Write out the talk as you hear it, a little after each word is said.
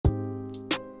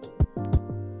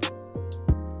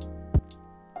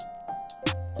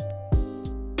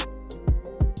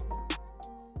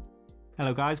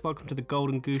Hello, guys. Welcome to the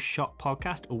Golden Goose Shot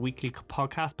podcast, a weekly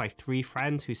podcast by three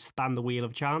friends who span the wheel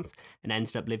of chance and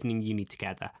ended up living in uni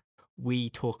together. We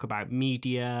talk about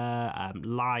media,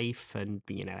 life, and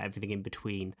everything in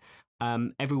between.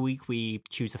 Every week we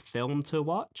choose a film to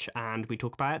watch, and we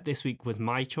talk about it. This week was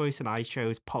my choice, and I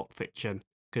chose Pulp Fiction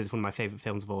because it's one of my favorite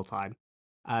films of all time.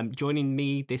 Joining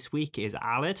me this week is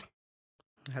Alid.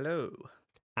 Hello.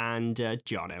 And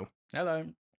Jono. Hello.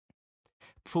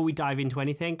 Before we dive into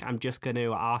anything, I'm just going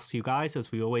to ask you guys,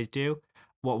 as we always do,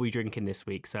 what are we drinking this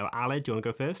week? So, Alid, do you want to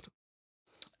go first?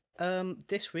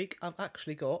 This week I've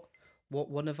actually got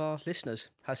what one of our listeners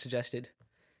has suggested.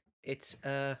 It's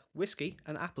whiskey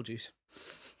and apple juice.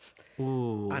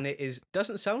 Ooh. And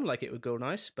doesn't sound like it would go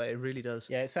nice, but it really does.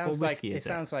 Yeah, it sounds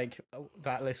like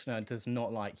that listener does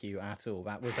not like you at all.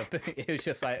 That was it was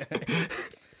just like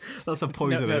that's a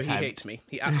poison attempt. No, he hates me.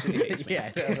 He absolutely hates me.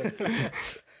 Yeah.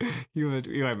 You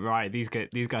went right. These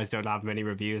guys don't have many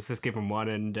reviews. Just give them one,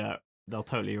 and they'll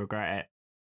totally regret it.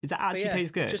 Does that actually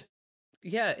taste good?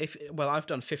 I've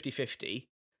done 50-50.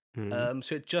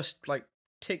 So it just like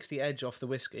takes the edge off the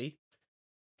whiskey.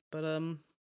 But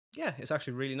it's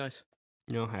actually really nice.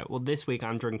 Okay. Well, this week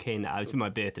I'm drinking. It's been my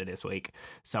birthday this week,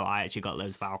 so I actually got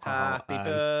loads of alcohol. Happy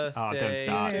birthday! Oh, don't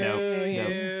start. No.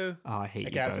 You. Oh, I hate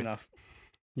you. That's enough.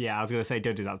 Yeah, I was gonna say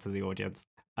don't do that to the audience.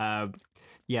 So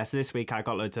this week I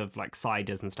got loads of like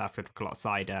ciders and stuff. So I took a lot of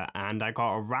cider, and I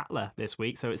got a Rattler this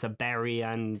week. So it's a berry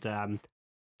and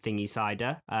thingy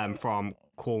cider from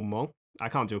Cornwall. I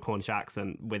can't do a Cornish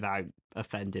accent without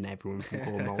offending everyone from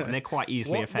Cornwall, and they're quite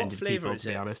easily offended people, to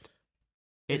be honest.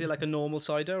 Is it like a normal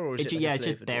cider, or is it like it's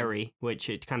just berry, which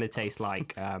it kind of tastes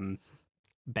like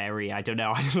berry. I don't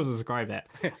know. I don't know how to describe it.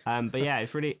 But yeah,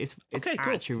 it's okay,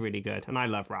 actually really good, and I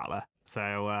love Rattler.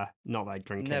 So not that I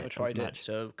drink Never it. tried it,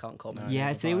 so can't comment.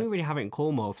 Yeah, so we really have it in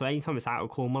Cornwall. So anytime it's out of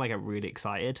Cornwall, I get really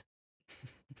excited.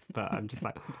 But I'm just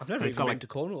like, I've never even been to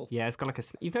Cornwall. Yeah, it's got like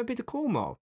you've never been to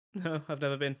Cornwall? No, I've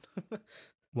never been.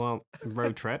 Well,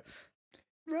 road trip.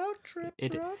 Road trip.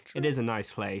 It is a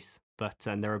nice place, but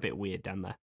they're a bit weird down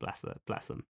there. Bless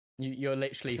them. You're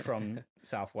literally from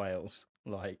South Wales,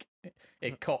 like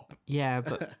cop. Yeah,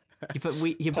 but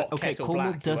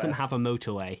Cornwall doesn't have a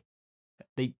motorway.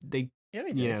 They yeah,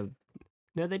 they do.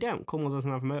 No, they don't. Cornwall doesn't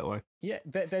have a motorway. Yeah,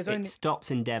 it stops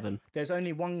in Devon. There's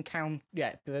only one county.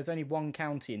 Yeah, there's only one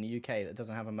county in the UK that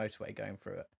doesn't have a motorway going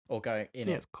through it or going in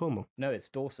it. Yeah, it's Cornwall. No, it's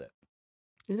Dorset.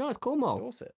 It's Cornwall.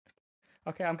 Dorset.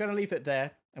 Okay, I'm going to leave it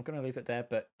there.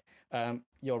 But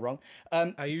you're wrong.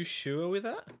 Are you sure with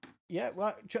that? Yeah,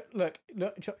 well, look,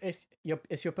 it's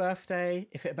your birthday.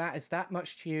 If it matters that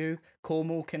much to you,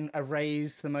 Cornwall can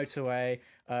erase the motorway.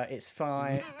 It's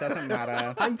fine. Doesn't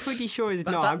matter. I'm pretty sure it's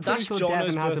not. I'm pretty sure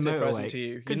Devon has a motorway. To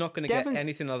you. You're not going to get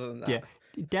anything other than that. Yeah,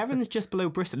 Devon's just below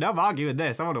Bristol. No, I'm arguing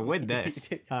this. I want to win this.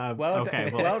 Well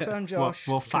done, Josh.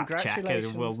 We'll fact check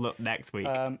and we'll look next week.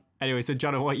 Anyway, so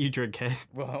John, what are you drinking?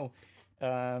 Well,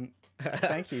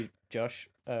 thank you, Josh.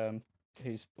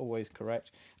 Who's always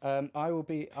correct.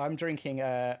 I'm drinking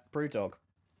Brewdog,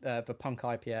 the Punk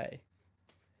IPA.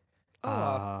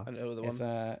 I know the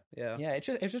one. Yeah.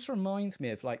 It just reminds me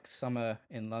of like summer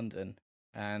in London,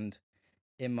 and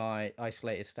in my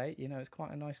isolated state, it's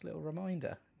quite a nice little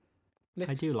reminder.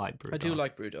 I do like Brewdog. I do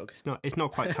like Brewdog. It's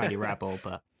not quite Tiny Rebel,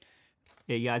 but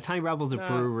yeah. Tiny Rebel's a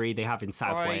brewery they have in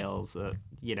South Wales.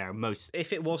 Most.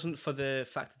 If it wasn't for the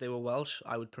fact that they were Welsh,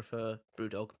 I would prefer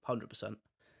Brewdog 100%.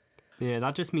 Yeah,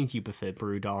 that just means you prefer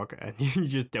Brewdog, and you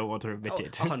just don't want to admit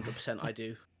it. 100% I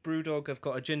do. Brewdog have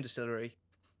got a gin distillery.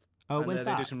 Oh, where's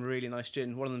that? They do some really nice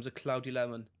gin. One of them's a cloudy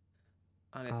lemon,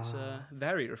 and it's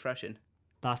very refreshing.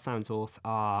 That sounds awesome.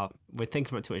 We're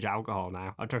thinking about too much alcohol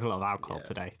now. I've drunk a lot of alcohol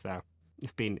today, so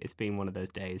it's been one of those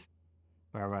days.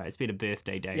 Where it's been a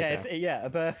birthday day. Yeah,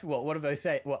 so. What do they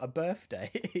say? What, a birthday?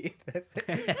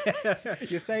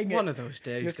 You're saying it. One of those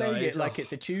days. You're saying it like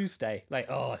it's a Tuesday. Like,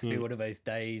 it's been one of those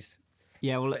days.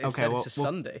 Yeah, well, okay. Well, it's a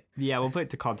Sunday. Yeah, we'll put it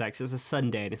to context. It's a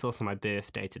Sunday, and it's also my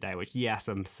birthday today. Which, yes,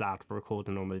 I'm sad for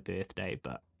recording on my birthday,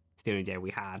 but it's the only day we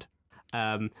had.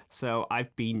 So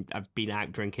I've been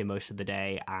out drinking most of the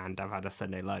day, and I've had a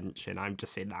Sunday lunch, and I'm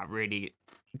just in that really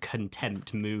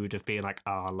content mood of being like,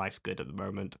 life's good at the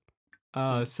moment.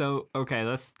 So okay,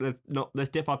 let's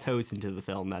dip our toes into the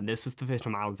film then. This was the first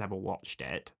time Alan's ever watched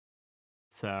it.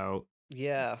 So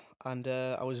yeah, and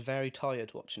I was very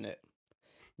tired watching it,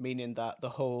 meaning that the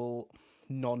whole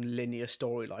non-linear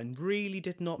storyline really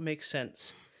did not make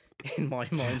sense in my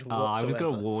mind whatsoever. I was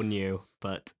going to warn you,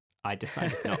 but I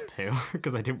decided not to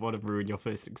because I didn't want to ruin your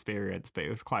first experience. But it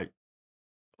was quite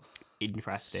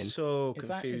interesting. So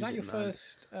confusing. Is that your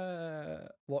first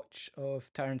watch of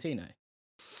Tarantino?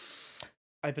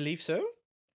 I believe so.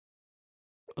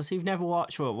 Oh, so you've never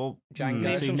watched Django.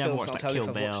 Name So some you've never films, watched I'll like tell you Kill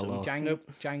if I've watched Bill them. or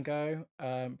Nope. Django,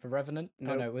 The Revenant.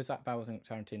 Nope. Oh no, that wasn't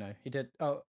Tarantino. He did.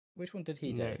 Oh, which one did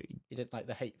he do? No. He did like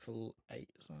the Hateful Eight.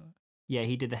 Or something. Yeah,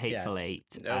 he did the Hateful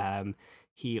Eight. Nope.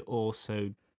 He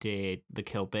also did the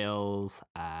Kill Bills.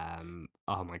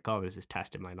 Oh my god, this is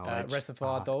testing my knowledge.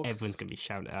 Reservoir Dogs. Everyone's gonna be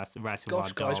shouting at us. Reservoir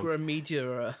Gosh, Dogs. guys, we're a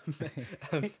media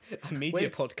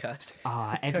podcast.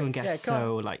 Everyone gets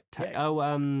so like.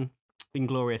 Yeah.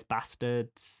 Inglourious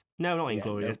Bastards. No, not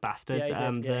Inglourious nope. Bastards.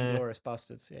 Yeah, he did. Inglourious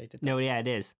Bastards. Yeah, he did. That. No, yeah, it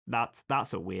is.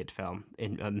 That's a weird film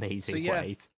in amazing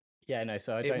ways. Yeah, no.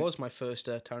 So it was my first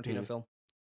Tarantino film.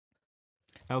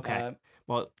 Okay.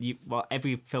 Well,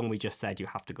 every film we just said you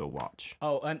have to go watch.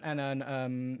 Oh, and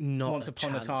Not Once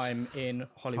Upon a Time in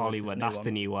Hollywood. That's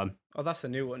the new one. Oh, that's the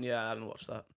new one. Yeah, I haven't watched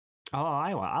that. Oh,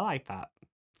 I like that.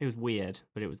 It was weird,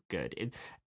 but it was good.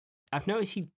 I've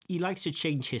noticed he likes to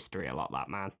change history a lot. That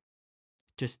man,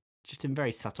 just in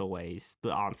very subtle ways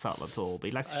that aren't subtle at all. But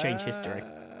he likes to change history.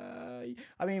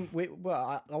 I mean,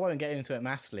 I won't get into it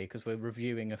massively because we're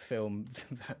reviewing a film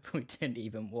that we didn't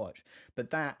even watch. But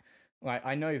that, like,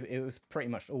 I know it was pretty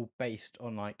much all based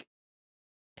on like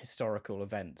historical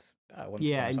events.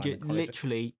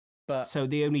 Literally. But so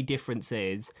the only difference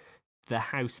is the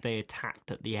house they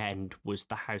attacked at the end was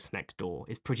the house next door.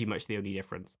 It's pretty much the only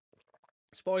difference.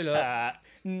 Spoiler.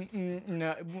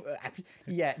 No,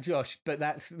 yeah, Josh, but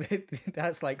that's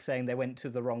like saying they went to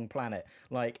the wrong planet.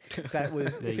 Like that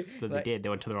was they did. They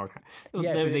went to the wrong house.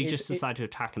 Yeah, no, they just decided to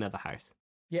attack another house.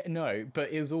 Yeah, no,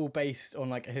 but it was all based on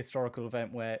like a historical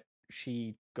event where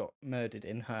she got murdered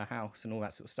in her house and all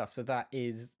that sort of stuff. So that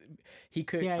is he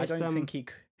could. Yeah, I don't think he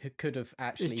could have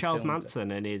actually. It's Charles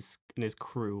Manson and his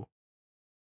crew.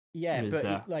 Yeah,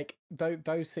 but like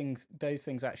those things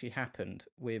actually happened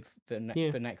with the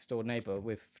next door neighbor,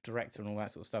 with director and all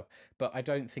that sort of stuff. But I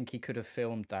don't think he could have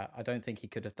filmed that. I don't think he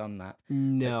could have done that.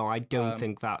 No, I don't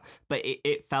think that. But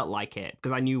it felt like it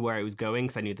because I knew where it was going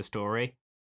because I knew the story.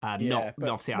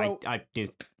 Obviously, I knew.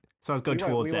 So I was going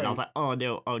towards it. And I was like, oh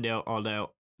no,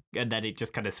 and then it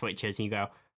just kind of switches, and you go,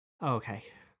 oh, okay.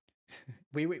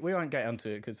 We won't get onto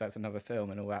it because that's another film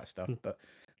and all that stuff, but.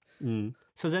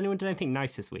 So has anyone done anything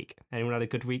nice this week? Anyone had a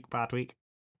good week, bad week?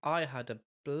 I had a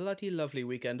bloody lovely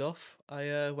weekend off.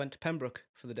 I went to Pembroke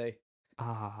for the day.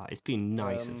 It's been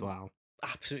nice as well.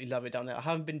 Absolutely love it down there. I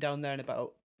haven't been down there in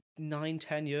about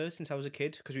 9-10 years since I was a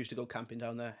kid because we used to go camping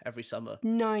down there every summer.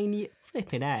 9 years?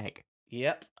 Flipping egg.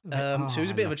 Yep. So it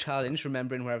was a bit of a challenge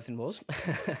remembering where everything was.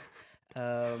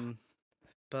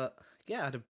 But yeah, I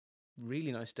had a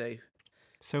really nice day.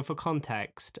 So for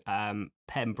context,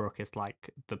 Pembroke is like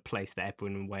the place that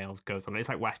everyone in Wales goes on. It's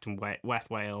like West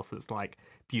Wales that's like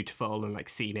beautiful and like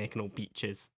scenic and all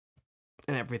beaches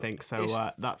and everything. So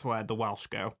that's where the Welsh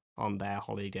go on their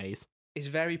holidays. It's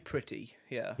very pretty,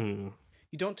 yeah. You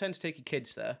don't tend to take your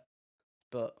kids there,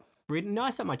 but... Really? No, I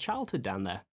spent my childhood down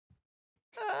there.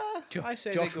 I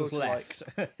say Josh was left.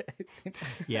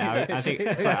 Yeah, I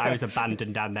think so I was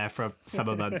abandoned down there for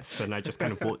summer months, and I just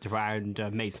kind of walked around,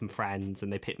 made some friends,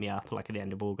 and they picked me up like at the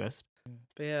end of August.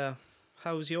 But yeah,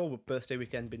 how's your birthday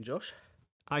weekend been, Josh?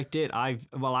 I did. I've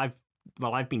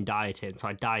been dieting, so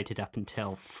I dieted up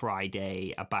until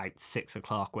Friday about 6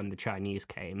 o'clock when the Chinese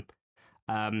came.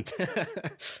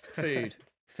 Food,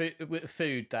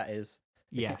 that is.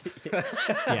 Yes.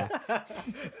 Yeah.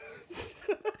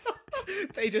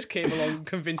 They just came along and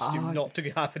convinced you not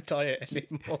to have a diet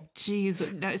anymore.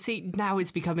 Jeez, no, see, now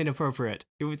it's become inappropriate.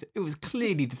 It was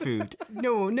clearly the food.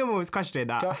 No one was questioning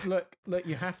that. Look,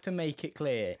 you have to make it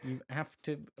clear. You have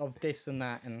to of this and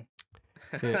that and.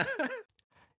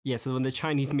 So when the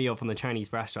Chinese meal from the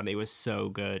Chinese restaurant, it was so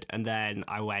good. And then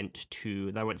I went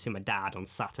to see my dad on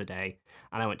Saturday,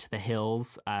 and I went to the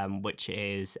Hills, which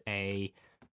is a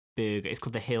burger. It's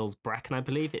called the Hills Brecon, I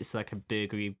believe. It's like a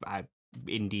burgery.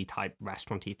 Indie type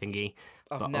restauranty thingy.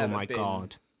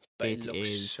 God, it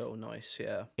looks so nice.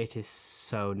 Yeah, it is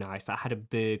so nice. I had a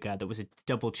burger that was a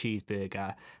double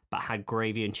cheeseburger but had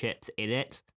gravy and chips in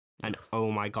it, and oh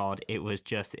my god, it was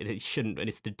just it shouldn't, and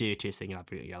it's the dirtiest thing you'll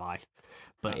ever eat in your life,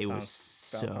 but that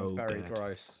sounds very good.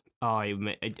 Gross.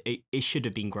 It should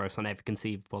have been gross on every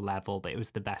conceivable level, but it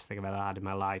was the best thing I've ever had in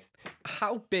my life.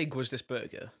 How big was this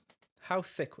burger? How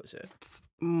thick was it?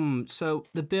 So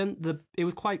it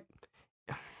was quite.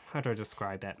 How do I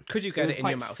describe it? Could you get it in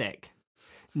your mouth? Thick.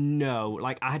 No,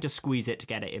 like I had to squeeze it to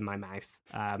get it in my mouth.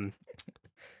 I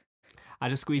had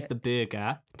to squeeze the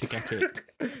burger to get it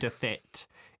to fit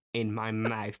in my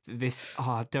mouth.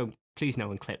 Please no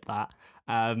one clip that.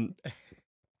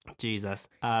 Jesus.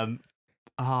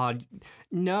 Oh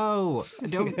no, I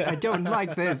don't. I don't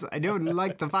like this. I don't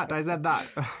like the fact I said that.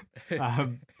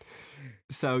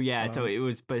 So yeah, so it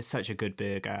was, but it's such a good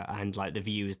burger, and like the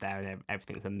views there and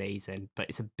everything's amazing. But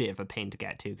it's a bit of a pain to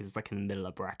get to because it's like in the middle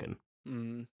of Brecon.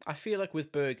 I feel like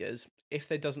with burgers, if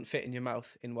they doesn't fit in your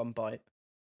mouth in one bite,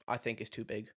 I think it's too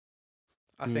big.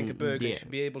 I think a burger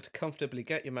should be able to comfortably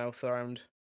get your mouth around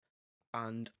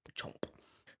and chomp.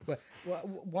 Well,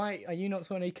 why are you not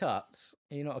so many cuts?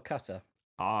 Are you not a cutter?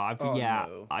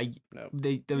 No.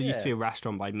 There used to be a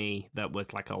restaurant by me that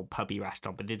was like an old pubby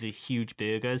restaurant, but they did huge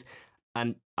burgers,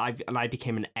 and I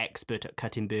became an expert at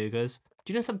cutting burgers.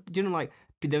 Do you know like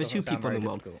there were two people in the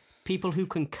world, people who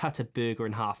can cut a burger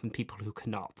in half and people who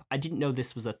cannot. I didn't know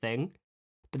this was a thing,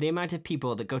 but the amount of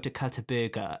people that go to cut a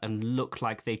burger and look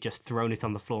like they've just thrown it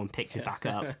on the floor and picked it back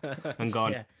up and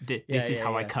gone, this is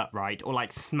how I cut right, or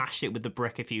like smashed it with the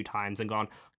brick a few times and gone,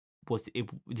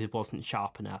 it wasn't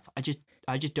sharp enough. I just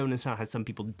don't understand how some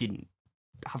people didn't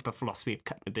have the philosophy of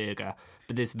cutting a burger,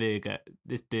 but this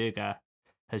burger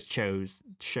has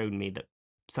shown me that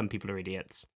some people are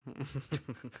idiots,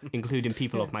 including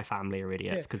people of my family are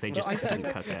idiots because they just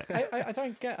couldn't cut it. I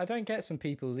don't get some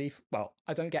people's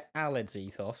I don't get Alad's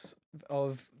ethos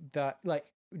of that. Like,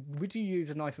 would you use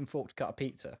a knife and fork to cut a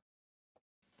pizza?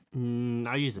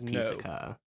 I use a pizza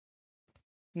cutter.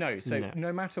 No,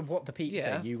 no matter what the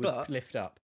pizza, you would lift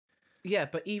up. Yeah,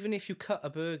 but even if you cut a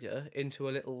burger into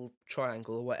a little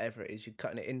triangle or whatever it is you're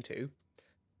cutting it into,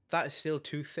 that is still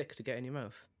too thick to get in your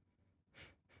mouth.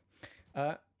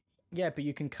 Yeah, but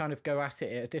you can kind of go at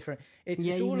it at a different...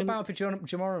 It's all about the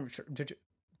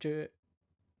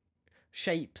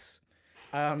shapes.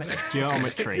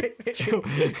 Geometry.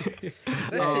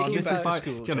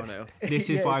 This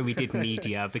is why we did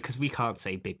media, because we can't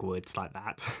say big words like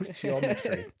that.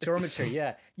 Geometry,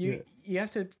 yeah. You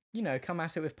have to, come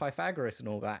at it with Pythagoras and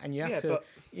all that, and you have to,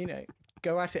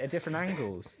 go at it at different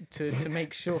angles to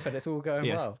make sure that it's all going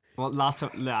well. Well, last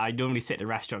time, I normally sit at a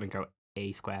restaurant and go,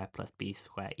 A square plus B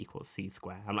square equals C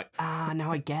square. I'm like,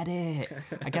 now I get it.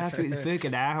 I get how to eat this burger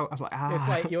now. I'm like, It's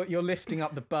like you're lifting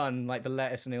up the bun, like the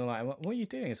lettuce, and you're like, what are you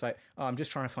doing? It's like, I'm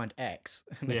just trying to find X.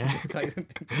 And then just like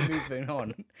moving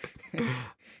on.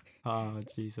 Oh,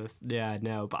 Jesus. Yeah,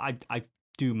 no, but I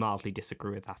do mildly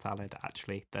disagree with that, Aled,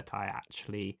 actually,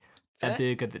 a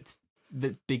burger that's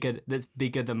bigger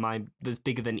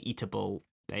than eatable.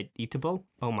 Eatable?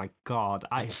 Oh my god,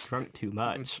 I have drunk too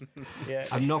much.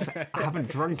 I haven't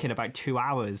drunk in about 2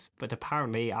 hours, but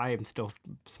apparently I am still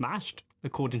smashed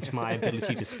according to my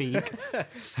ability to speak.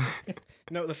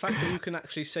 No, the fact that you can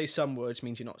actually say some words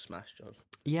means you're not smashed, John.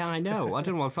 Yeah, I know. I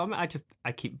don't know. So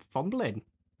I keep fumbling.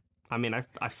 I mean,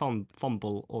 I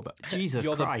fumble all the... Jesus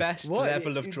You're Christ. You're the best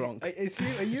level of drunk. Are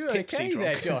you okay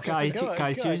there, Josh? Guys, do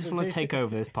you just want to take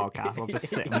over this podcast? I'll just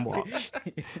sit and watch.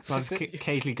 I'll just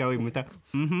occasionally go in with the,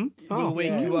 We'll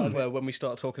wake you up when we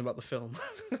start talking about the film.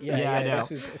 I know.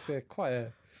 It's quite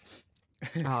a...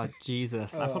 Oh,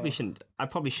 Jesus. I probably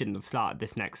shouldn't have started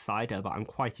this next cider, but I'm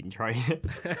quite enjoying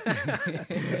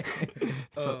it.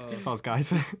 So,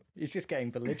 guys. It's just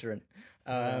getting belligerent.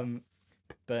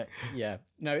 But yeah,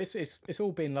 no, it's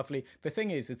all been lovely. The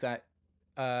thing is that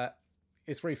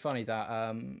it's really funny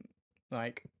that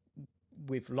like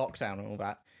with lockdown and all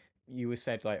that, you were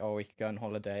said like, we could go on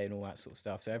holiday and all that sort of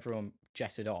stuff. So everyone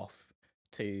jetted off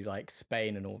to like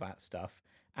Spain and all that stuff,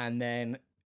 and then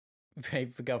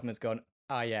the government's gone,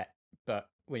 but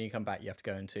when you come back, you have to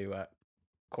go into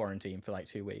quarantine for like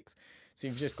 2 weeks. So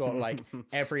you've just got like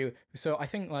So I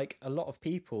think like a lot of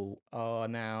people are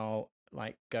now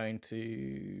like going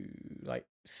to like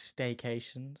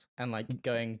staycations and like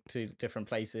going to different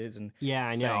places and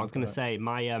I know. I was gonna say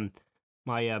my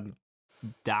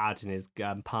dad and his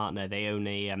partner, they own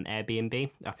a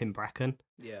Airbnb up in Brecon.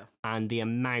 And the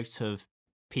amount of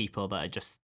people that are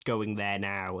just going there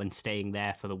now and staying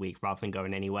there for the week rather than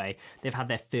going anyway, they've had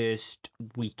their first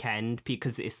weekend,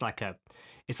 because it's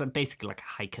basically like a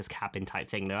hiker's cabin type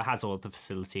thing. It has all the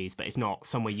facilities, but it's not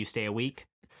somewhere you stay a week.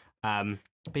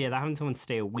 But yeah, they're having someone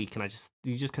stay a week, and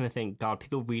you just kind of think, God,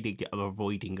 people really are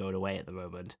avoiding going away at the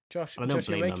moment. Josh,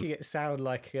 you're making it sound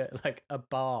like a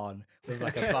barn with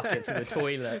like a bucket for the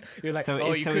toilet. You're like,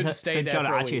 you couldn't stay there John,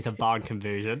 for a actually, week. It's a barn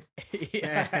conversion.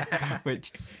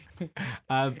 Which,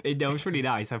 it's really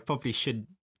nice. I probably should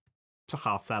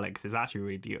half sell it because it's actually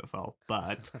really beautiful,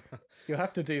 but you'll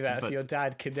have to do that so your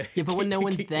dad can. Yeah, but when no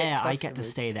one's there, I get to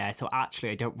stay there. So actually,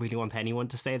 I don't really want anyone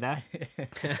to stay there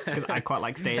because I quite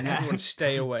like staying there. Everyone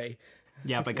stay away.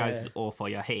 Yeah, but guys, it's awful.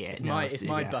 You hate it. It's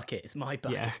my bucket. It's my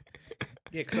bucket. Yeah.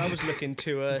 Because I was looking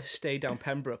to stay down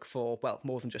Pembroke for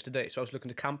more than just a day. So I was looking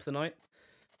to camp the night,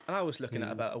 And I was looking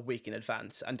at about a week in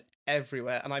advance, and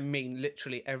everywhere, and I mean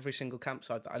literally every single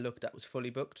campsite that I looked at was fully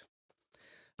booked.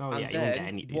 Oh, and yeah, you won't get then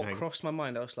any. what crossed my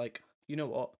mind, I was like, you know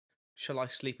what? Shall I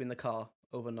sleep in the car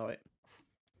overnight?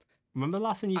 Remember the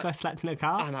last time you guys slept in a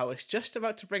car? And I was just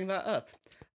about to bring that up.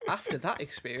 After that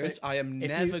experience, I am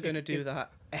never going to do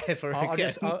that ever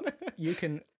again. You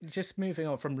can just moving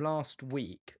on from last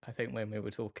week. I think when we were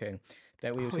talking,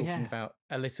 that we were talking about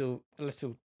a little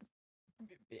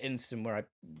incident where I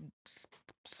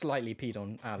slightly peed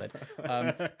on Aled.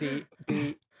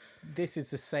 This is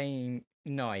the same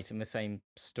night and the same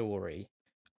story.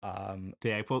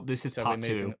 Yeah, well, this is part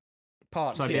two.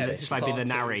 Part two. This might be the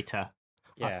narrator.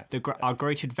 Yeah. Our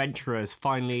great adventurers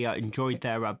finally enjoyed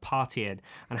their partying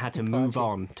and had to move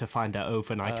on to find their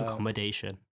overnight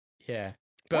accommodation. Yeah.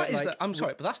 But I'm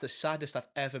sorry, but that's the saddest I've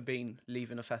ever been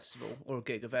leaving a festival or a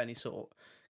gig of any sort.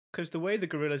 Because the way the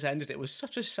Gorillaz ended it was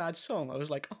such a sad song. I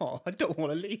was like, oh, I don't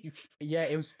want to leave. Yeah,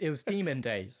 it was Demon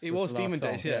Days. It was Demon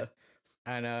Days, yeah.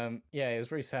 And it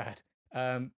was really sad.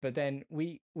 But then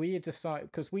we had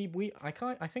decided, because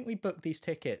I think we booked these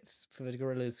tickets for the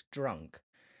Gorillaz drunk.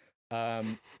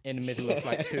 In the middle of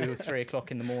like 2 or 3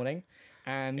 o'clock in the morning,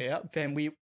 and then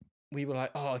we were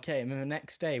like, oh, okay, and then the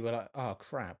next day we're like, oh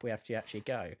crap, we have to actually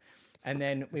go, and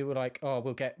then we were like, oh,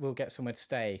 we'll get somewhere to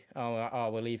stay.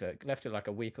 We'll leave it. Left it like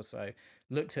a week or so.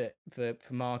 Looked at for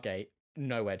Margate,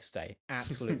 nowhere to stay,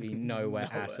 absolutely nowhere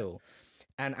at all.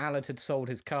 And Aled had sold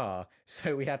his car,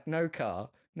 so we had no car,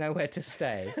 nowhere to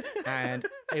stay, and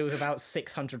it was about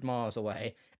 600 miles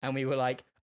away, and we were like.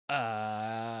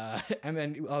 And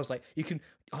then I was like,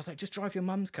 just drive your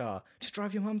mum's car.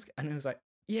 And it was like,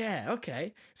 yeah,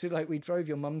 okay. So like we drove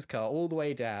your mum's car all the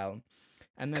way down.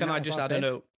 And then can I just add a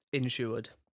note? Insured.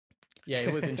 Yeah,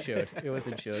 it was insured.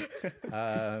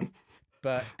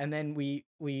 But and then we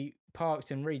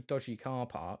parked in a really dodgy car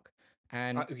park.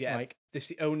 And like this is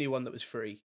the only one that was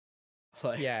free.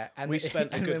 Like, yeah, and we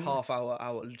spent a good half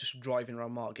hour just driving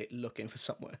around Margate looking for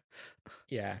somewhere.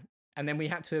 Yeah. And then we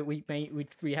had a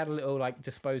little like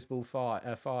disposable fire,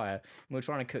 and we were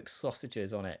trying to cook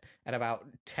sausages on it at about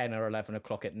 10 or 11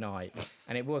 o'clock at night,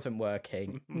 and it wasn't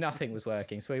working. Nothing was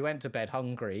working. So we went to bed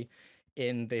hungry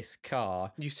in this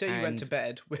car. You say you went to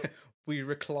bed. We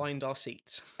reclined our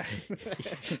seats.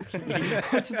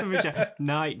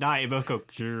 Night, both go.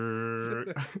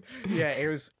 Yeah,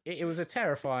 it was a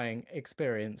terrifying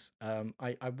experience.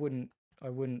 I wouldn't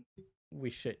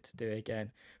wish it to do it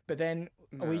again. But then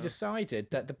we decided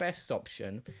that the best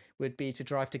option would be to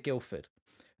drive to Guildford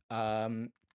to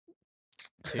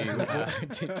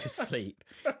sleep.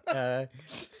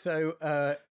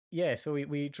 So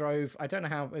we drove, I don't know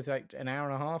how, it was like an hour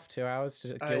and a half, 2 hours to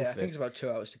Guildford. Yeah, I think it's about 2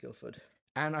 hours to Guildford.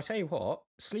 And I tell you what,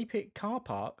 sleep at car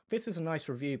park, this is a nice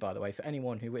review, by the way, for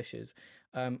anyone who wishes.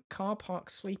 Car park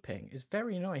sleeping is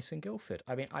very nice in Guildford.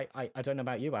 I mean, I don't know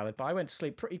about you, Aled, but I went to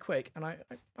sleep pretty quick, and I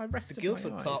rested the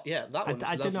Guildford my eyes. park, yeah, that one's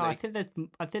I lovely. don't know.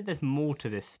 I think there's more to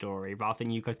this story rather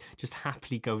than you guys just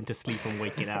happily going to sleep and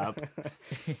waking up.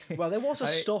 Well, there was a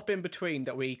stop in between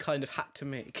that we kind of had to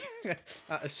make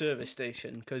at a service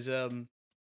station because I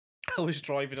was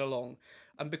driving along,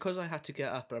 and because I had to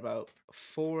get up at about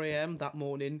 4 a.m. that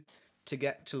morning to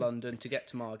get to London, to get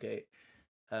to Margate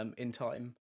in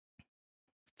time,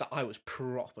 that I was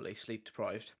properly sleep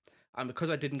deprived. And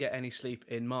because I didn't get any sleep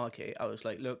in Margate, I was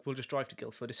like, look, we'll just drive to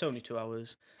Guildford. It's only 2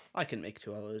 hours. I can make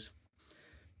 2 hours.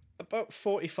 About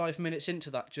 45 minutes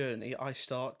into that journey, I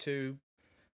start to...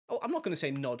 Oh, I'm not going to say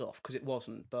nod off, because it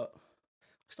wasn't, but I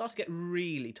start to get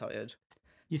really tired.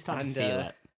 You start to feel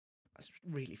it. I was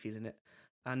really feeling it.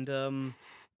 And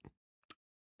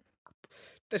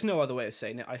there's no other way of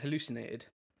saying it. I hallucinated.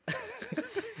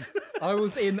 I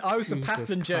was a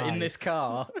passenger in this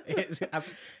car.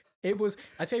 It was.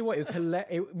 I tell you what, it was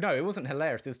hilarious. No, it wasn't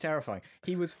hilarious. It was terrifying.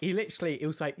 It was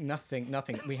like nothing.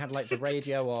 We had like the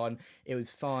radio on. It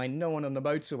was fine. No one on the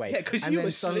motorway. Yeah, because you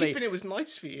were sleeping. It was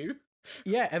nice for you.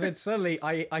 Yeah, and then suddenly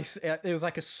it was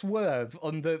like a swerve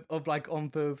on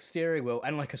the steering wheel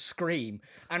and like a scream,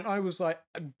 and I was like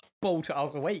bolted. I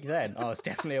was awake then. I was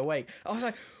definitely awake. I was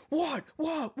like, what?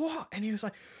 And he was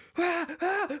like,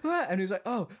 and he was like,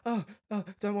 oh,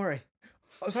 don't worry.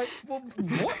 I was like, well,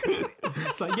 what?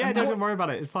 It's like, yeah, don't worry about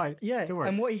it. It's fine. Yeah, don't worry.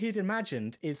 And what he'd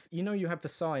imagined is, you have the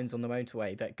signs on the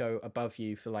motorway that go above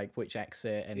you for like which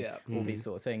exit and all these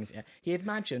sort of things. Yeah, he had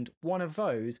imagined one of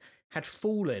those had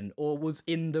fallen or was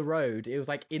in the road. It was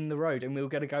like in the road, and we were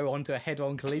going to go onto a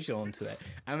head-on collision onto it.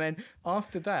 And then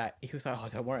after that, he was like, oh,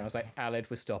 don't worry. I was like, Aled,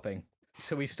 we're stopping.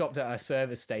 So we stopped at a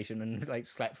service station and like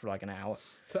slept for like an hour.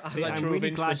 I'm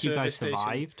really glad you guys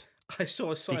survived. I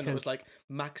saw a sign that was like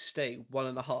max stay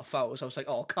 1.5 hours. I was like,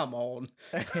 oh, come on.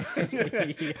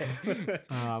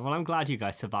 Well, I'm glad you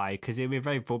guys survived, because it'd be a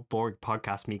very boring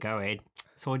podcast me going,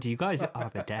 so what do you guys... Oh,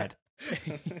 they're dead.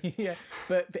 Yeah,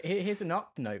 but here's an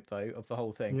up note, though, of the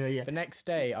whole thing. Yeah. The next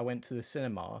day, I went to the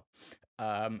cinema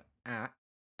and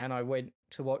I went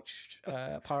to watch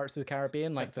Pirates of the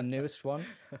Caribbean, like the newest one,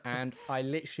 and I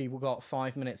literally got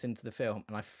 5 minutes into the film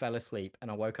and I fell asleep, and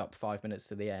I woke up 5 minutes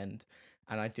to the end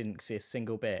and I didn't see a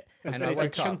single bit. And So it's a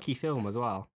chunky film as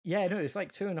well. Yeah, no, it's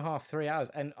like 2.5, 3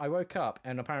 hours, and I woke up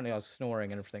and apparently I was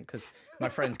snoring and everything because my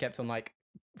friends kept on like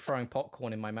throwing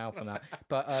popcorn in my mouth and that.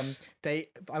 But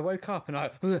I woke up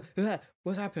and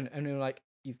what's happened? And they were like,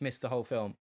 you've missed the whole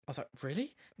film. I was like,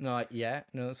 really? And they're like, yeah.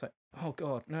 And I was like, oh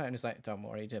god, no. And it's like, don't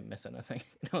worry, you didn't miss anything.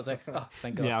 And I was like, oh,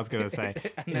 thank god. Yeah, I was gonna say,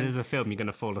 there's a film you're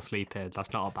gonna fall asleep in.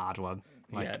 That's not a bad one.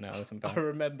 Like, yeah, no, it wasn't bad. I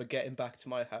remember getting back to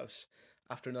my house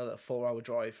after another 4-hour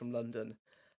drive from London,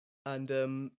 and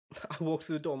I walked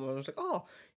through the door and I was like, oh,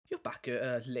 you're back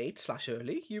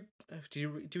late/early. Do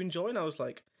you enjoy? And I was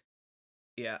like,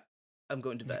 yeah, I'm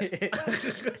going to bed.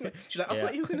 She's like, I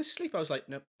thought you were going to sleep. I was like,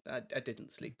 nope, I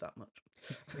didn't sleep that much.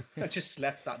 I just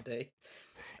slept that day.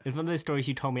 It's one of those stories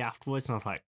you told me afterwards, and I was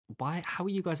like, why? How are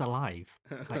you guys alive?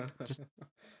 Like, just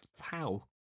how?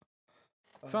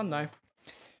 Fun though.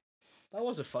 That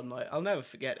was a fun night. I'll never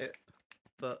forget it,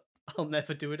 but I'll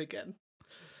never do it again.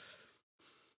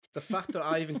 The fact that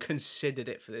I even considered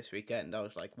it for this weekend, I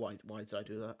was like, why did I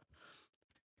do that?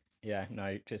 Yeah,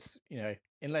 no, just,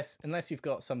 unless you've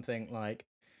got something like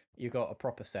you've got a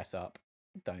proper setup,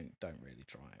 don't really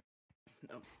try it.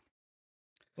 No.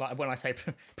 Like when I say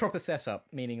proper setup,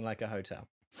 meaning like a hotel.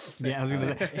 Yeah, I was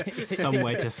gonna say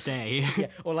somewhere to stay. Yeah,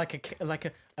 or like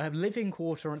a living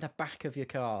quarter at the back of your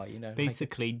car.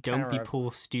 Basically, don't be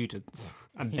poor students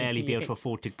and barely be able to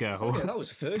afford to go. Oh, yeah, that was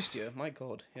first year. My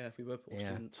God, yeah, we were poor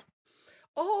students.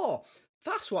 Oh,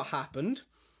 that's what happened.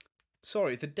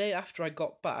 Sorry, the day after I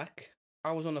got back,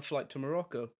 I was on a flight to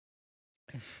Morocco.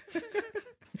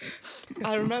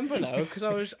 I remember now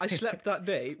because I slept that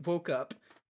day, woke up,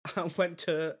 and went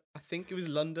to, I think it was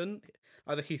London,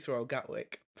 either Heathrow or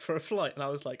Gatwick, for a flight, and I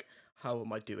was like, how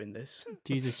am I doing this?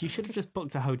 Jesus, you should have just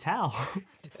booked a hotel.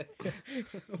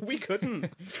 We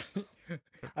couldn't.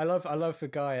 I love the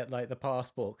guy at like the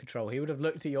passport control. He would have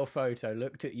looked at your photo,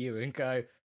 looked at you, and go,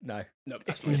 no,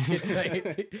 that's my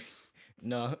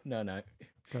no.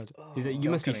 God. He's like, you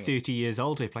must be 30 years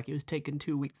old if like it was taken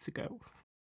 2 weeks ago.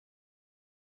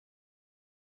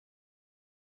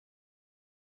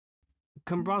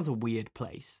 Cumbra's a weird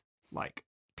place. Like,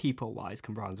 people-wise,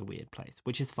 Cumbra's a weird place,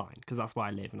 which is fine, because that's where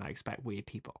I live and I expect weird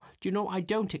people. Do you know what I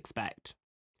don't expect?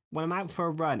 When I'm out for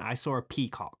a run, I saw a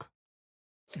peacock.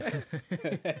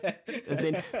 As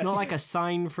in, not like a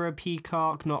sign for a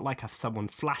peacock, not like someone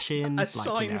flashing. A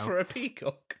sign for a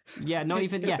peacock? Yeah, not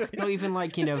even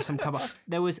like, some cover.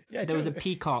 There was a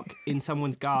peacock in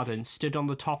someone's garden, stood on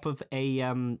the top of a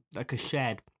like a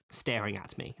shed, staring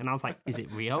at me, and I was like, is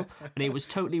it real? And it was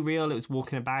totally real. It was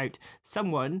walking about.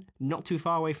 Someone not too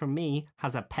far away from me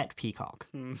has a pet peacock.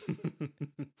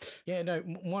 Yeah, no,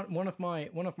 one of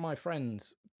my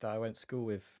friends that I went to school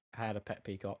with had a pet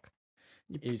peacock.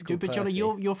 But Johnny,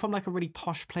 you're from like a really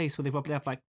posh place where they probably have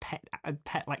like pet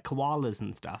like koalas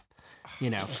and stuff.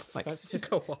 Like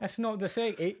that's not the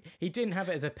thing. He didn't have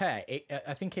it as a pet.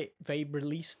 I think they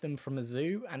released them from a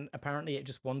zoo, and apparently it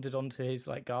just wandered onto his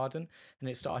like garden, and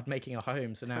it started making a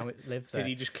home. So now it lives there. Did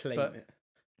he just claim it?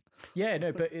 Yeah,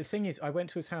 no. But the thing is, I went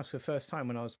to his house for the first time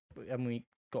and we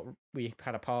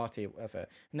had a party or whatever.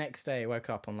 Next day I woke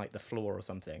up on like the floor or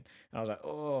something, and I was like,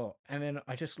 oh, and then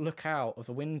I just look out of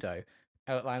the window.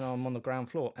 And I'm on the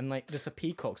ground floor, and like just a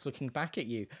peacock's looking back at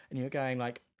you, and you're going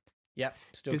like, "Yep,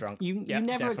 still drunk." You never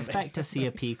definitely expect to see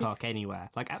a peacock anywhere,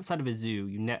 like outside of a zoo.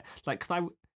 Because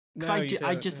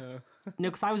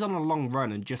I was on a long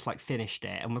run and just like finished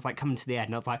it and was like coming to the end,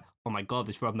 and I was like, "Oh my god,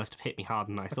 this rub must have hit me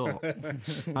harder than I thought."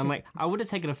 I'm like, I would have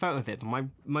taken a photo of it, but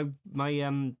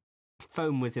my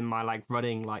phone was in my like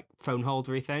running like phone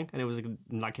holdery thing, and it was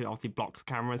like it obviously blocked the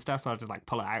camera and stuff, so I had to like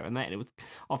pull it out, and it was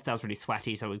obviously I was really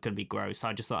sweaty, so it was going to be gross, so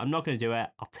I just thought I'm not going to do it.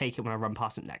 I'll take it when I run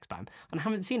past it next time, and I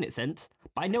haven't seen it since,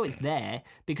 but I know it's there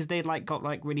because they'd like got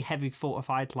like really heavy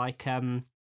fortified like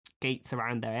gates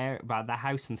around their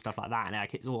house and stuff like that, and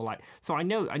like it's all like, so I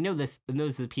know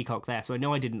there's a peacock there, so I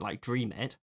know I didn't like dream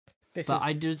it. This is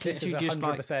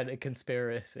 100% a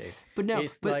conspiracy. But no,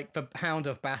 it's like the Hound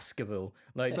of Baskerville.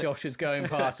 Like Josh is going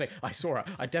past, saying, "I saw it.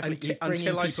 I definitely."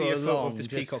 Until I see a photo of this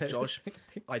peacock, Josh,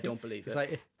 I don't believe it.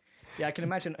 Like, Yeah, I can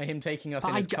imagine him taking us But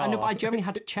in his car. I know, but I generally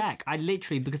had to check. I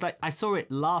literally, because I saw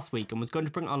it last week and was going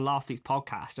to bring it on last week's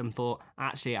podcast and thought,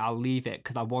 actually, I'll leave it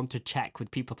because I want to check with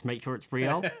people to make sure it's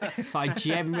real. So I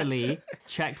generally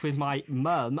checked with my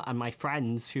mum and my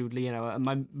friends who, and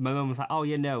my mum was like, oh,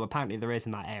 apparently there is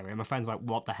in that area. And my friends were like,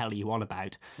 what the hell are you on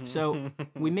about? So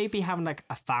we may be having like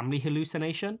a family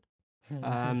hallucination.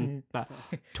 But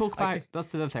that's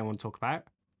the other thing I want to talk about.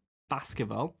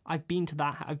 Basketball. I've been to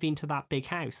that big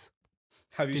house.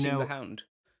 Have you seen the Hound?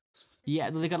 Yeah,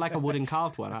 they got like a wooden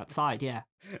carved one outside. Yeah,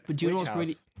 but do you know what's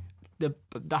really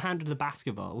the Hound of the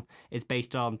Basketball is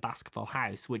based on Basketball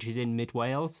House, which is in Mid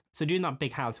Wales. So during that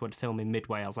big house went to film in Mid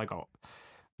Wales, I got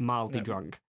mildly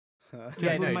drunk.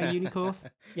 My uni course.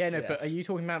 Yeah, no, yes. But are you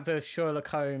talking about the Sherlock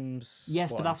Holmes?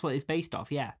 Yes, but that's what it's based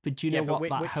off. Yeah, but do you know what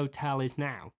that hotel is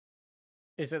now?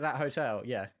 Is it that hotel?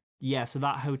 Yeah. Yeah, so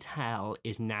that hotel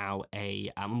is now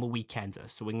on the weekends a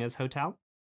swingers hotel.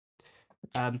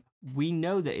 We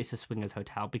know that it's a swingers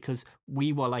hotel because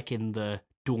we were like in the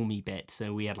dormy bit,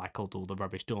 so we had like all the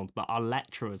rubbish dorms, but our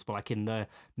lecturers were like in the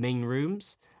main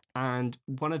rooms, and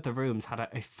one of the rooms had a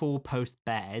 4-post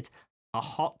bed, a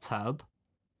hot tub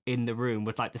in the room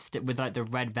with like the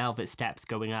red velvet steps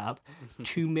going up,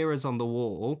 2 mirrors on the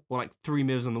wall, or like 3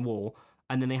 mirrors on the wall.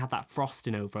 And then they had that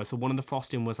frosting over. So one of the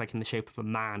frosting was like in the shape of a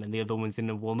man and the other one's in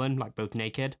a woman, like both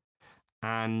naked.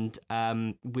 And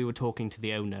we were talking to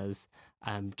the owners,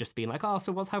 just being like, oh,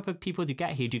 so what type of people do you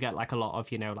get here? Do you get like a lot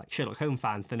of, like Sherlock Holmes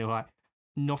fans? Then they were like,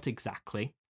 not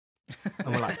exactly.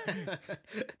 And we're like,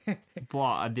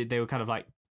 what? And they were kind of like,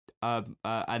 and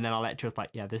then our lecturer was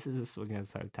like, yeah, this is a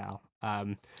swingers hotel.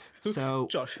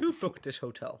 Josh, who booked this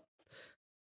hotel?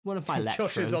 One of my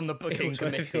lecturers. Josh is on the booking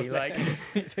committee,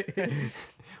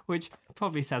 which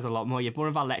probably says a lot more. Yeah, one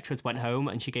of our lecturers went home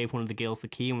and she gave one of the girls the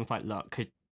key and was like, "Look,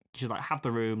 she was like, have the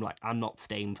room. Like, I'm not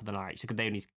staying for the night." Because they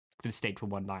only stayed for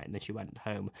one night and then she went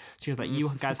home. She was like,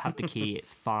 "You guys have the key. It's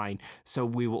fine." So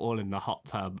we were all in the hot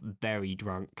tub, very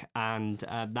drunk, and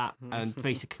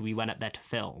basically we went up there to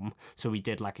film. So we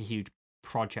did like a huge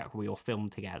project where we all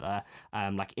filmed together,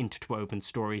 like interwoven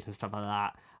stories and stuff like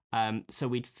that. So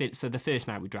the first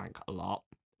night we drank a lot,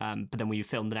 but then we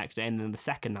filmed the next day, and then the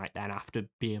second night, then after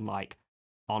being like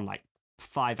on like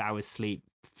 5 hours sleep,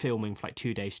 filming for like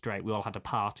 2 days straight, we all had a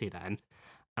party then,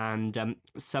 and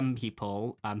some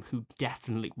people who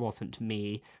definitely wasn't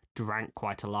me drank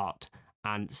quite a lot,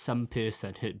 and some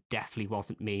person who definitely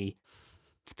wasn't me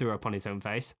threw up on his own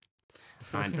face,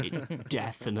 and it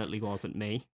definitely wasn't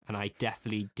me, and I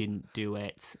definitely didn't do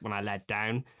it when I led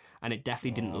down. And it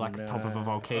definitely didn't look like the top of a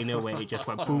volcano where it just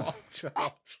went boom,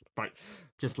 like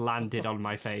just landed on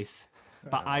my face.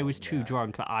 But I was too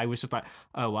drunk that I was just like,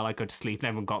 oh, well, I go to sleep. And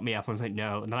everyone got me up. I was like,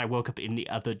 no. And then I woke up in the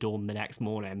other dorm the next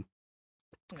morning,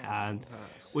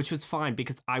 which was fine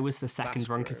because I was the second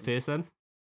drunkest person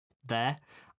there.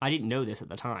 I didn't know this at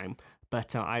the time,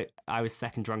 but I was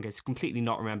second drunkest, completely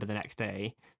not remember the next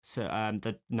day. So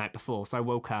the night before. So I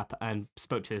woke up and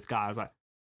spoke to this guy. I was like,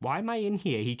 why am I in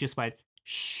here? He just went,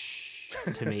 shh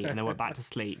to me, and then went back to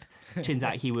sleep. Turns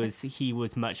out he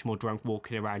was much more drunk,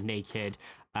 walking around naked,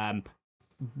 and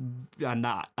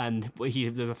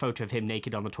there's a photo of him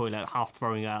naked on the toilet, half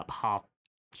throwing up, half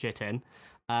shitting,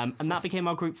 and that became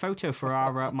our group photo for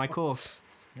our my course.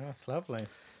 Oh, that's lovely.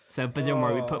 So, but don't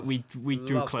worry, we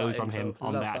drew clothes on him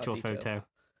on the actual photo.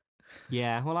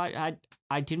 Yeah, well,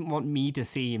 I didn't want me to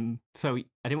see him, so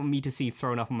I didn't want me to see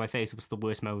thrown up on my face. It was the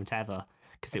worst moment ever.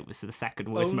 Because it was the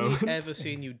second worst moment. Only ever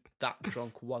seen you that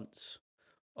drunk once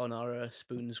on our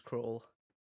Spoons crawl.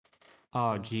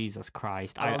 Oh, Jesus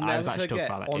Christ. I was actually talking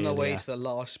about it on the way to the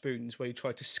last Spoons where you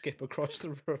tried to skip across the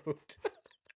road.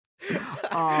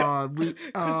 Because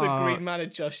the green man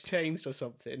had just changed or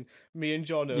something. Me and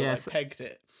John pegged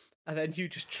it. And then you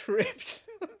just tripped.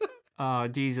 Oh,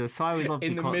 Jesus. So I was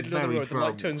obviously in the middle of the road. The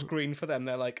light turns green for them.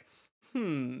 They're like,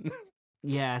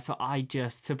 Yeah, so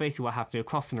basically what happened, we were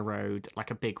crossing a road,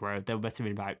 like a big road. There must have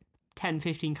been about 10,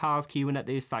 15 cars queuing at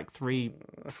this, like three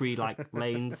like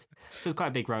lanes. So it was quite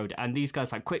a big road. And these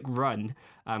guys like, quick run,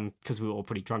 because we were all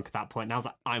pretty drunk at that point. And I was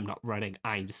like, I'm not running,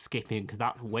 I'm skipping, because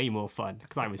that's way more fun,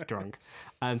 because I was drunk.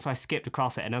 And so I skipped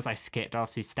across it. And as I skipped, I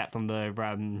obviously stepped on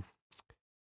the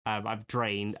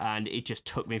drain, and it just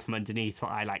took me from underneath. So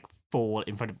I like fall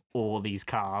in front of all these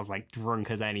cars, like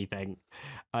drunk as anything.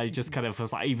 I just kind of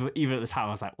was like, even at the time,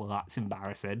 I was like, well, that's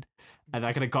embarrassing. And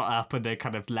I kind of got up and then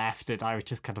kind of left, and I was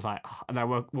just kind of like, and I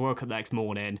woke up the next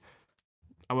morning.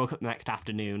 I woke up the next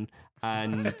afternoon,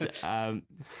 and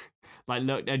like,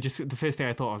 look, just the first thing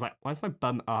I thought, I was like, why is my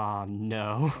bum? Oh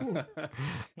no!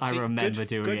 I remember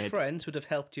doing it. Good friends would have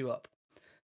helped you up,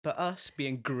 but us,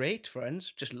 being great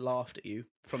friends, just laughed at you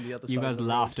from the other You side guys of the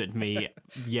laughed road. at me.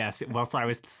 Yes, whilst I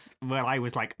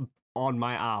was like on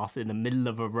my arse in the middle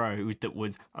of a road that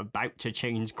was about to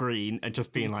change green, and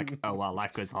just being like, "Oh well,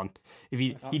 life goes on." If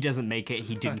he doesn't make it,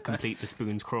 he didn't complete the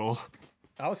spoon's crawl.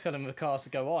 I was telling the cars to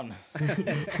go on.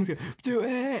 Do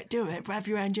it, rev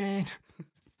your engine.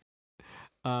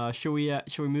 Shall we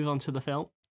move on to the film?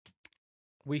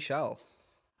 We shall.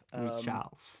 We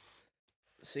shall.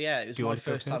 So yeah, it was Do you my want to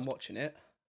go first time first? watching it,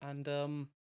 and I'm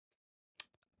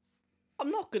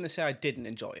not gonna say I didn't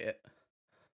enjoy it,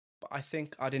 but I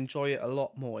think I'd enjoy it a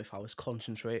lot more if I was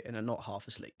concentrating and not half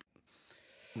asleep.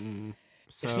 So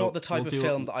It's not the type we'll of do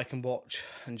film that I can watch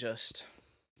and just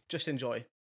enjoy.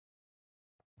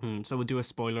 So we'll do a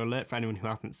spoiler alert for anyone who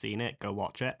hasn't seen it. Go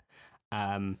watch it,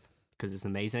 because it's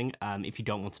amazing. If you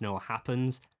don't want to know what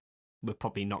happens, we're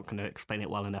probably not going to explain it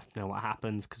well enough to know what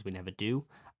happens because we never do.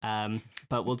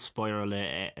 But we'll spoiler alert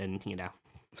it, and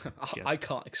I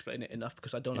can't explain it enough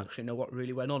because I don't actually know what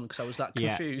really went on because I was that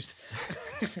confused.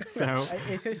 So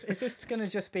is this going to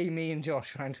just be me and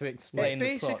Josh trying to explain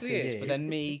the plot to basically is, you? but then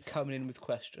me coming in with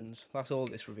questions. That's all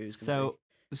this review is going to be.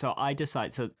 So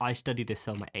I studied this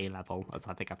film at A level, as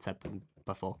I think I've said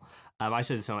before. I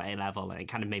studied this film at A level, and it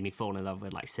kind of made me fall in love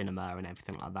with like cinema and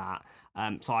everything like that.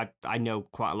 So I know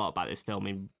quite a lot about this film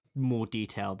in more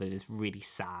detail that is really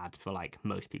sad for like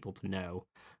most people to know.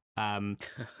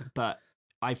 But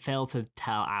I failed to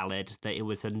tell Alid that it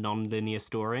was a non-linear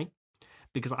story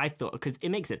because it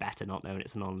makes it better not knowing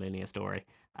it's a non-linear story.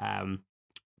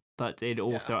 But it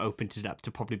also opened it up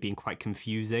to probably being quite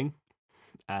confusing,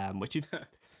 which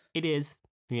it is,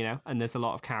 and there's a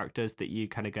lot of characters that you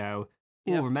kind of go,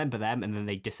 remember them, and then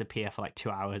they disappear for like 2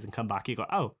 hours and come back. You go,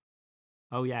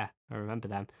 oh yeah, I remember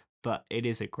them. But it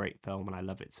is a great film, and I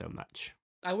love it so much.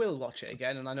 I will watch it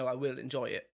again, and I know I will enjoy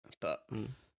it, but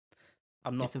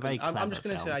I'm not. I'm just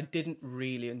going to say I didn't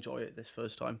really enjoy it this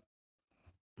first time.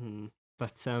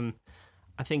 But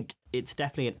I think it's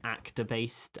definitely an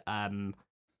actor-based,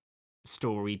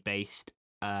 story-based,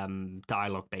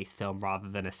 dialogue-based film rather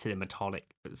than a cinematonic.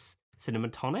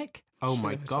 Oh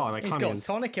my god! I can't. He's got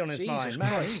tonic on his mind.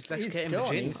 Man, let's get him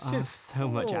gin. It's just so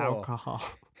much alcohol.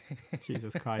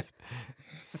 Jesus Christ!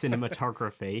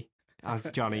 Cinematography.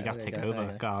 As Johnny, you got to take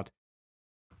over. God,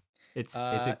 it's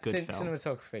a good film.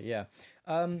 Cinematography, yeah.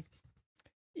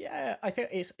 Yeah, I think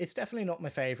it's definitely not my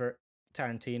favorite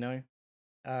Tarantino.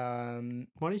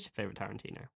 What is your favorite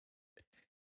Tarantino?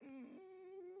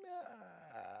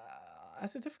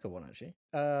 That's a difficult one, actually.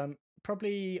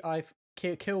 Probably I've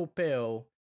Kill Bill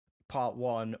Part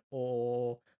 1,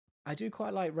 or I do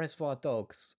quite like Reservoir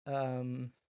Dogs.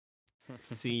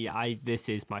 See, this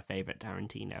is my favorite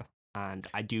Tarantino, and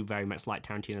I do very much like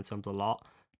Tarantino films a lot,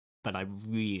 but I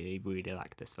really, really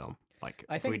like this film. Like,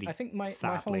 I think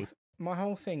my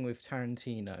whole thing with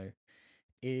Tarantino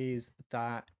is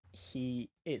that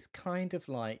it's kind of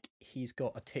like he's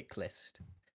got a tick list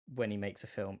when he makes a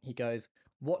film. He goes,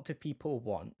 what do people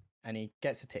want? And he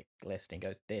gets a tick list and he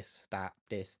goes, this, that,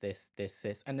 this,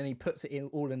 and then he puts it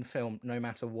all in the film no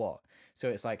matter what. So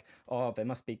it's like, oh, there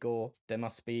must be gore, there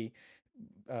must be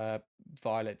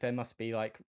violent, there must be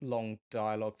like long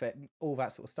dialogue, all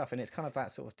that sort of stuff, and it's kind of that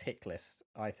sort of tick list,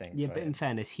 I think. Yeah, but in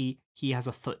fairness, he has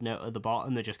a footnote at the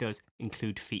bottom that just goes,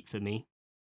 include feet for me.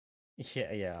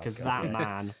 Yeah. Because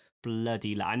man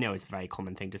bloody, I know it's a very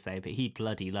common thing to say, but he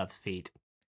bloody loves feet.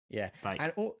 Yeah,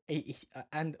 like,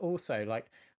 and also like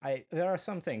there are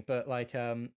something, but like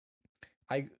I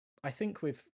think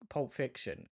with Pulp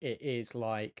Fiction, it's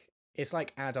like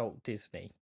adult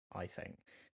Disney. I think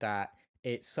that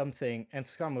it's something, and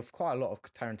some of quite a lot of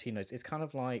Tarantino's, it's kind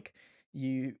of like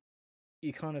you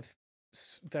kind of,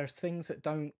 there's things that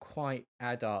don't quite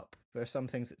add up. There are some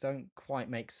things that don't quite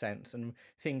make sense, and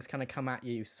things kind of come at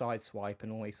you sideswipe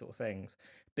and all these sort of things.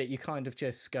 But you kind of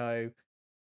just go,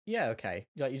 yeah, okay.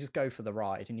 Like you just go for the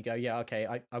ride, and you go, yeah, okay.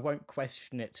 I won't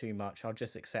question it too much. I'll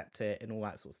just accept it and all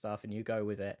that sort of stuff, and you go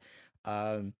with it.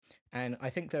 And I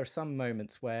think there are some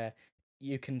moments where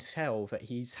you can tell that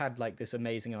he's had like this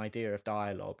amazing idea of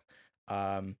dialogue.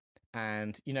 And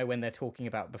when they're talking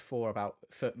about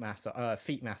feet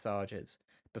massages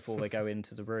before they go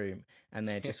into the room, and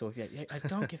they're just sort of, I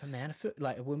don't give a man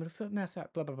a woman a foot massage,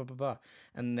 blah blah blah blah blah,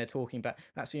 and they're talking about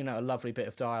that's a lovely bit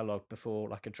of dialogue before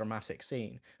like a dramatic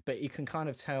scene, but you can kind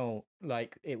of tell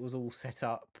like it was all set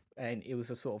up, and it was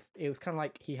kind of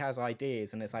like he has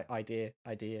ideas, and it's like idea.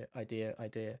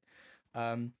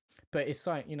 But it's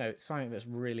like it's something that's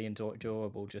really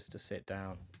enjoyable just to sit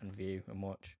down and view and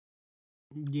watch.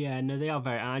 Yeah, no, they are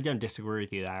very, and I don't disagree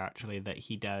with you there, actually, that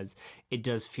it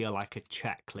does feel like a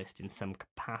checklist in some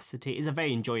capacity. It's a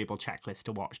very enjoyable checklist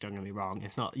to watch, don't get me wrong.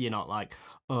 You're not like,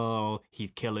 oh,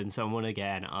 he's killing someone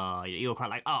again. Oh, you're quite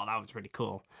like, oh, that was really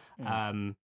cool.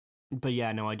 But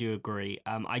yeah, no, I do agree.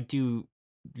 I do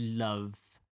love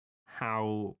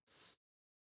how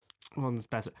one's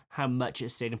better. How much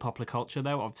it stayed in popular culture,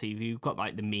 though. Obviously, you've got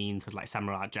like the memes of like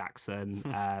Samuel L. Jackson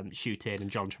shooting and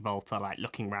John Travolta like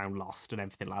looking around lost and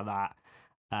everything like that.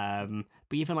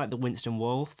 But even like the Winston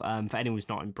Wolfe, for anyone who's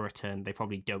not in Britain, they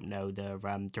probably don't know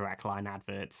the Direct Line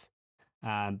adverts.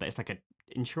 But it's like a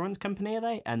insurance company, are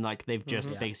they? And like they've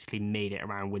just basically made it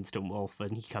around Winston Wolfe,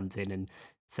 and he comes in and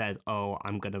says, "Oh,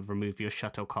 I'm gonna remove your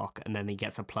shuttlecock," and then he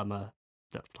gets a plumber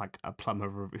that's like a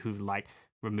plumber who like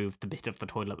removes the bit of the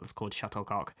toilet that's called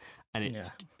shuttlecock, and it's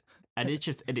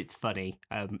funny.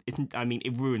 I mean,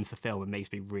 it ruins the film and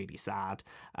makes me really sad.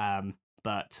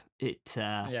 But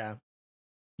no,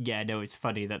 it's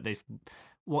funny that this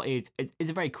it's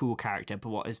a very cool character, but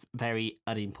what is very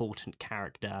unimportant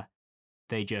character,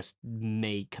 they just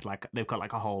make like they've got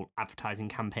like a whole advertising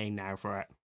campaign now for it.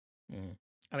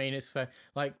 I mean, it's for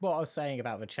like what I was saying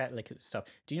about the checklist stuff.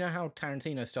 Do you know how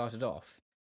Tarantino started off?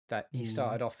 That he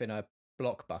started off in a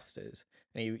Blockbusters,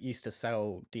 and he used to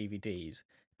sell DVDs.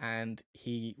 And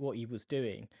what he was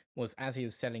doing was, as he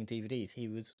was selling DVDs, he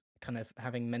was kind of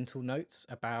having mental notes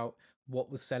about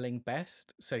what was selling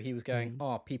best. So he was going,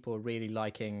 oh, people are really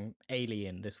liking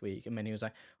Alien this week. And then he was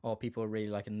like, oh, people are really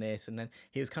liking this. And then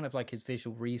he was kind of like his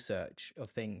visual research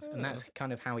of things. And that's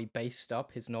kind of how he based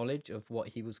up his knowledge of what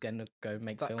he was going to go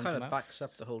make films about. That kind of backs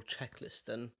up the whole checklist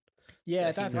then. Yeah,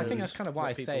 I think that's kind of why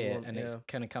I say it, and it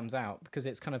kind of comes out, because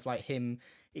it's kind of like him,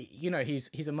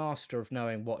 he's a master of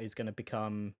knowing what is going to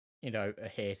become, a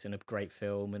hit and a great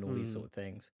film and all these sort of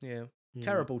things. Yeah.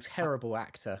 Terrible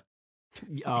actor.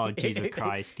 Oh, Jesus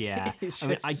Christ, yeah.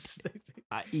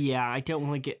 I don't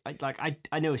want to get,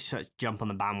 I know it's such a jump on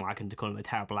the bandwagon to call him a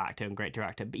terrible actor and great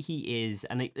director, but he is,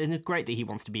 and it's great that he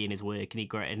wants to be in his work,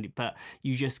 but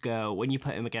you just go, when you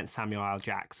put him against Samuel L.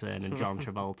 Jackson and John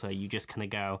Travolta, you just kind of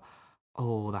go,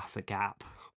 oh, that's a gap.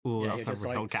 Oh, that's a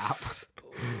real gap.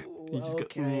 You just go,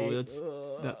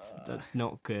 that's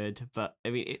not good. But I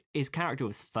mean, his character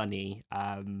was funny.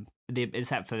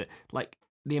 Except for like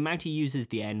the amount he uses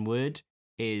the N word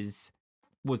was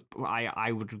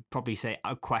I would probably say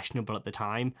questionable at the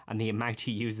time, and the amount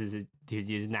he uses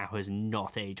now has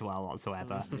not aged well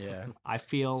whatsoever. Yeah, I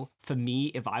feel for me,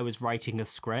 if I was writing a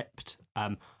script,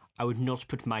 I would not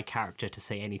put my character to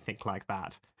say anything like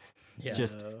that. Yeah.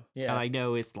 And I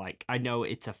know it's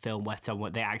a film where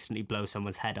they accidentally blow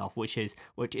someone's head off, which is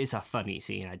a funny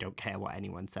scene. I don't care what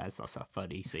anyone says, that's a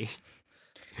funny scene.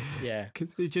 Yeah,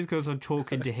 it just goes on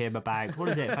talking to him about what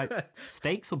is it, like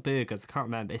steaks or burgers? I can't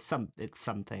remember. It's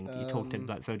something. You talk to him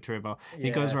about so trivial. He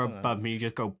goes for a bump, and you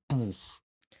just go, boof.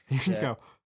 You just go.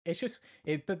 It's just,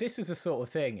 but this is the sort of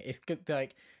thing. It's good.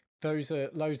 Like those are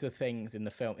loads of things in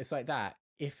the film. It's like that.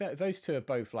 If those two are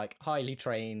both like highly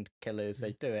trained killers,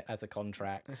 they do it as a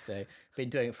contract. They've been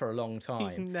doing it for a long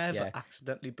time. He'd never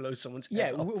accidentally blow someone's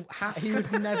head off. He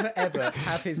would never ever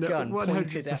have his gun 100%.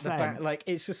 Pointed at the back. Like,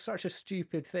 it's just such a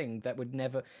stupid thing that would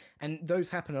never. And those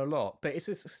happen a lot. But it's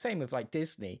the same with like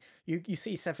Disney. You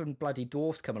see 7 bloody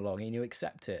dwarfs come along and you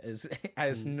accept it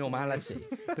as normality.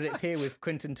 But it's here with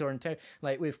Quentin Tarantino,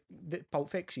 like with Pulp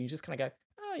Fiction. You just kind of go,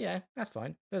 oh yeah, that's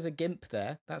fine. There's a gimp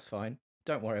there. That's fine.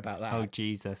 Don't worry about that. Oh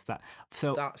Jesus!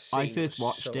 I first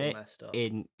watched it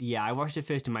I watched it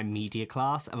first in my media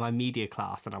class, and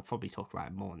I'll probably talk about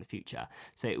it more in the future.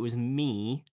 So it was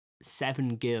me,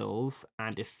 7 girls,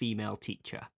 and a female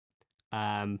teacher.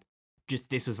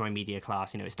 This was my media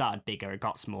class. It started bigger, it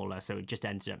got smaller, so it just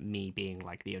ended up me being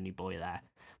like the only boy there,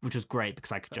 which was great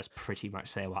because I could just pretty much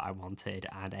say what I wanted,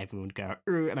 and everyone would go,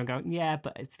 and I'm going, yeah,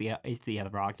 but it's the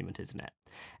other argument, isn't it?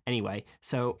 Anyway,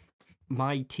 so.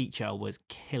 My teacher was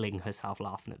killing herself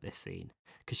laughing at this scene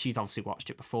because she's obviously watched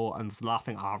it before and was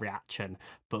laughing at our reaction,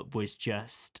 but was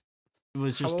just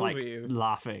like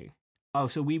laughing. Oh,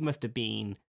 so we must have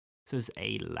been, so it was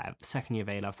A-level, second year of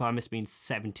A-level, so I must have been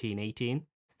 17, 18.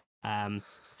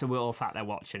 So we're all sat there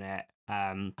watching it.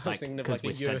 I was thinking of like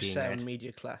a Year 7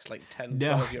 media class, like 10,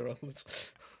 12-year-olds.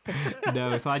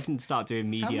 No, so I didn't start doing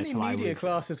media till I was... How many media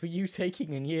classes were you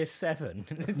taking in Year 7?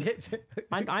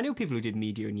 I know people who did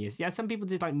media in years. Yeah, some people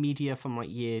did like media from like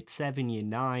Year 7, Year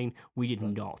 9. We did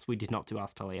not. We did not do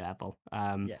ours till A-level.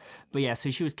 But yeah, so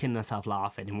she was killing herself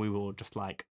laughing, and we were all just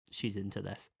like, she's into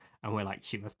this. And we're like,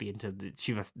 she must be into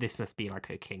this must be like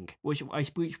her kink. Which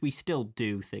we still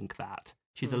do think that.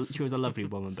 She was a lovely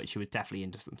woman, but she was definitely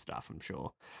into some stuff, I'm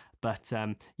sure. But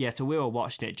yeah, so we were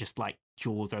watching it just like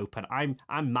jaws open. I'm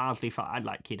mildly fun.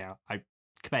 I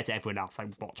compared to everyone else, I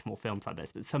watch more films like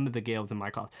this. But some of the girls in my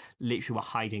class literally were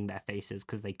hiding their faces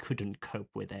because they couldn't cope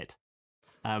with it.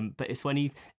 But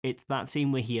it's that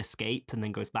scene where he escapes and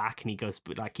then goes back and he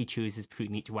chooses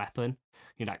between each weapon.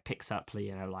 He like picks up,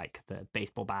 like the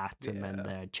baseball bat and then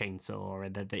the chainsaw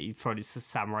and then he throws his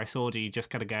samurai sword. And you just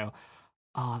kind of go,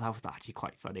 oh, that was actually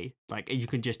quite funny. Like you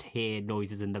can just hear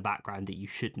noises in the background that you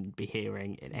shouldn't be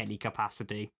hearing in any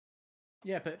capacity.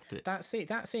 Yeah, but that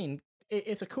scene,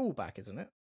 it's a callback, isn't it?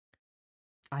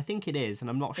 I think it is, and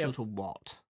I'm not sure to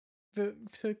what.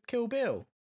 For Kill Bill.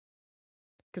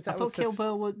 Because I thought Kill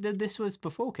Bill. This was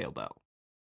before Kill Bill.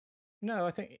 No,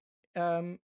 I think.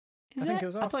 I think it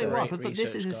was after. I thought it was. I thought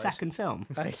this is his second film.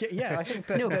 Yeah, I think.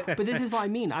 But this is what I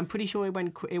mean. I'm pretty sure it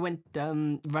went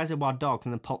Reservoir Dogs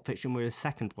and then Pulp Fiction was his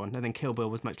second one, and then Kill Bill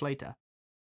was much later.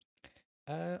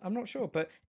 I'm not sure,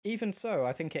 but even so,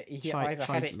 I think he either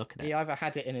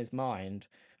had it in his mind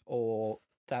or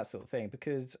that sort of thing.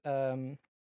 Because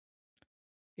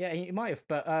yeah, he might have,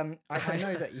 but I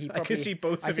know that he probably... I can see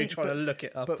both of you trying to look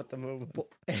it up at the moment.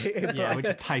 Yeah, we're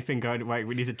just typing going, wait,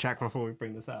 we need to check before we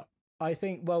bring this up. I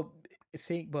think,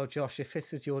 Josh, if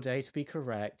this is your day to be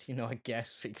correct, I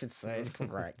guess we could say it's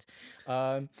correct.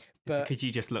 But because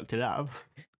you just looked it up.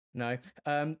 No,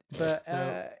 but...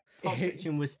 Pulp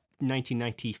Fiction was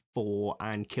 1994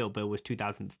 and Kill Bill was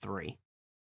 2003.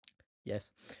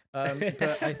 Yes, but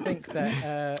I think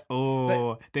that.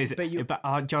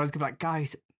 John's gonna be like,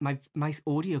 guys, my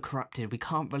audio corrupted. We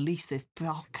can't release this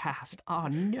podcast. Oh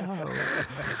no!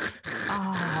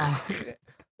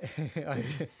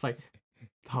 It's like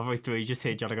halfway through, you just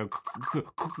hear John go.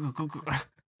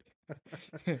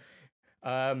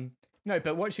 No,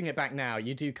 but watching it back now,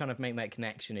 you do kind of make that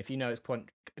connection. If you know it's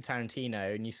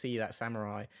Tarantino and you see that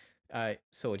samurai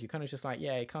sword, you kind of just like,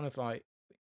 yeah, kind of like.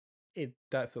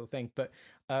 That sort of thing, but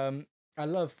I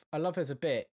love as a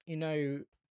bit,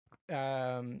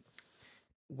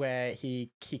 where he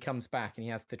comes back and he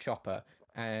has the chopper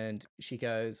and she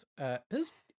goes, whose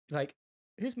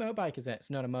motorbike is that? It's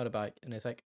not a motorbike. And it's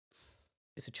like,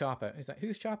 it's a chopper. He's like,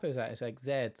 whose chopper is that? It's like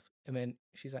Zed's. And then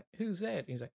she's like, who's Zed?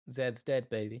 He's like, Zed's dead,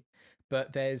 baby.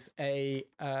 But there's a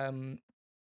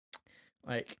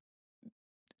like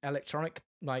electronic,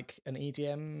 like an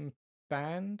EDM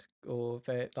band, or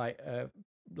they're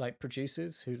like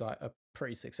producers who like are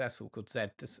pretty successful, called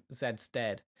Zed's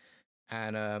Dead,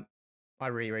 and I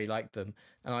really like them,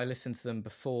 and I listened to them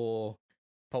before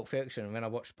Pulp Fiction, and when I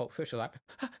watched Pulp Fiction, like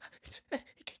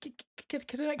get a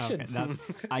connection.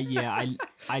 Okay,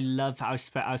 I love how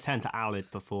I was saying to Alid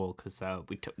before, because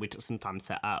we took some time to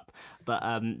set up, but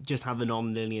just how the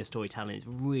non-linear storytelling is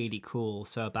really cool.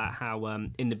 So about how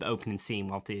in the opening scene,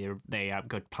 while they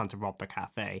plan to rob the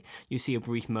cafe, you see a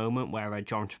brief moment where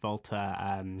John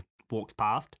Travolta walks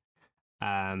past,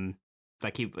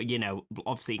 like he,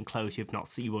 obviously in close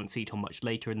you won't see till much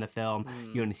later in the film.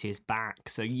 You only see his back,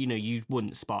 so you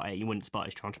wouldn't spot it. You wouldn't spot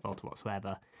his John Travolta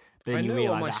whatsoever. But then I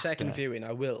know on my second viewing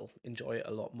I will enjoy it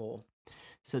a lot more.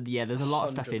 So yeah, there's a lot of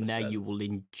stuff in there you will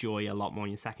enjoy a lot more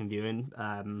in your second viewing.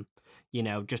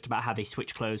 Just about how they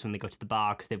switch clothes when they go to the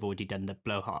bar because they've already done the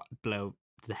blow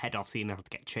the head off scene, have to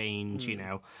get changed.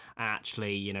 And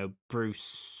actually,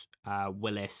 Bruce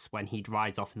Willis, when he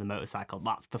rides off in the motorcycle,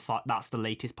 that's the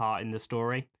latest part in the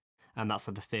story, and that's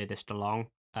the furthest along.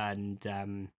 And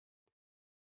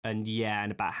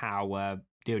about how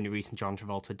the only reason John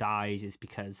Travolta dies is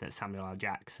because Samuel L.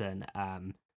 Jackson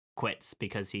quits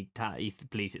because he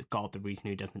believes it's God the reason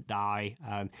he doesn't die.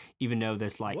 Even though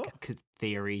there's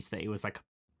theories that it was like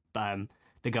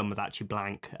the gun was actually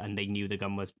blank, and they knew the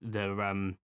gun was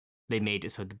they made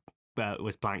it so it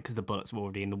was blank because the bullets were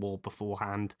already in the wall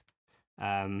beforehand.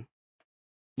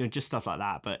 Just stuff like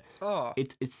that. But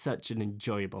it's such an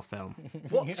enjoyable film.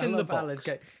 What's in the box?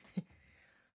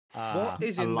 What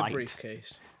is in the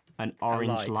briefcase? An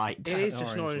orange light. It is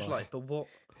just an orange light, but what?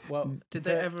 Well, did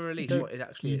they ever release what it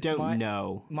actually is? You don't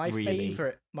know. My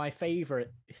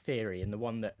favorite theory, and the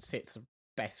one that sits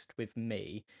best with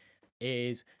me,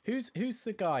 is who's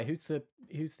the guy? Who's the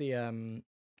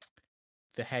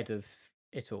head of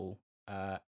it all?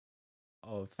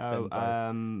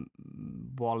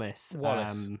 Wallace.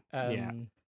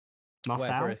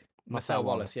 Marcel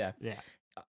Wallace. Yeah. Yeah.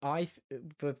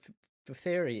 The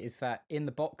theory is that in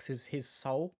the box is his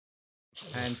soul,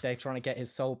 and they're trying to get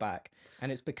his soul back.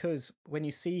 And it's because when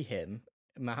you see him,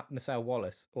 Marcel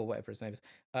Wallace, or whatever his name is,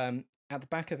 at the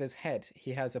back of his head,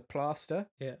 he has a plaster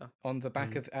on the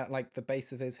back of at like the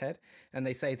base of his head, and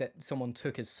they say that someone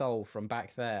took his soul from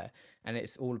back there, and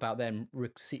it's all about them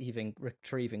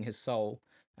retrieving his soul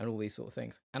and all these sort of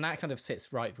things, and that kind of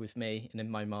sits right with me and in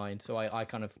my mind. So I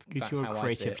kind of because you're a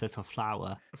creative little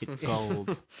flower. It's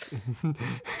gold.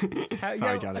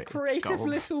 Sorry, John. A creative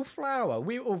little flower.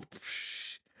 We all.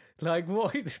 Like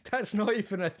what? That's not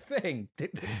even a thing.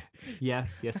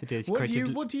 Yes, it is. What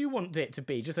do you want it to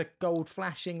be? Just a gold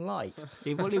flashing light?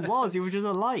 It was. It was just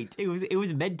a light. It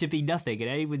was meant to be nothing, and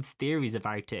anyone's theories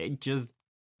about it just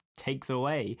takes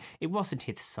away. It wasn't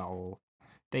his soul.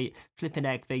 They flipping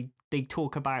egg. They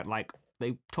talk about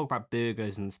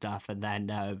burgers and stuff, and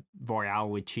then Royale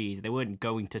with cheese. They weren't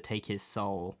going to take his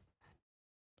soul.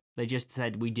 They just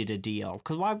said we did a deal.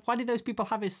 Because why did those people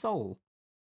have his soul?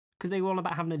 Because they were all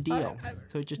about having a deal,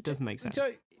 so it just doesn't make sense.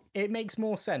 So it makes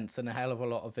more sense than a hell of a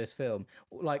lot of this film.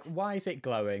 Like, why is it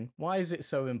glowing? Why is it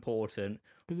so important?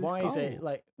 Why does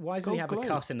he have a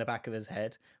cut in the back of his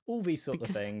head? All these sort of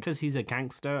things. Because he's a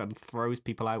gangster and throws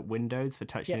people out windows for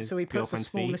touching his girlfriend's feet. So he puts a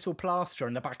small little plaster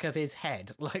on the back of his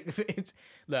head. Look,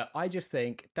 I just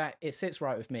think that it sits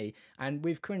right with me. And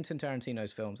with Quentin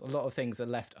Tarantino's films, a lot of things are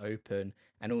left open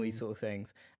and all these sort of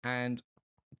things. And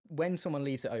when someone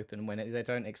leaves it open, they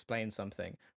don't explain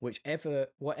something, whatever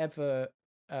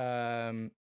the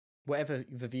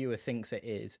viewer thinks it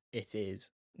is. It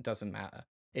doesn't matter.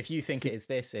 If you think it is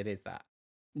this, it is that.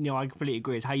 I completely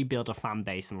agree. It's how you build a fan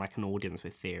base and like an audience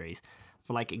with theories.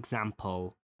 For like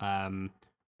example,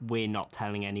 we're not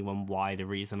telling anyone why the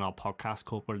reason our podcast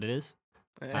called what it is.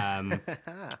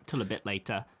 Till a bit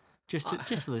later. Just to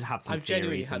have some I've theories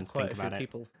genuinely had and quite think a few about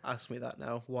people ask me that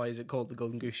now. Why is it called the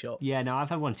Golden Goose Shot? Yeah, no, I've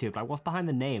had one too. But like, what's behind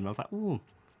the name? I was like, ooh,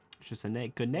 it's just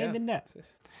a good name, isn't it?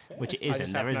 Which it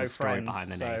isn't. There is a story behind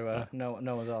the name. So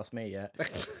no one's asked me yet.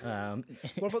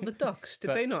 What about the ducks?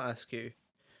 Did they not ask you?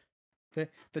 The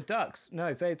ducks?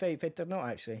 No, they did not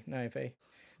actually. No,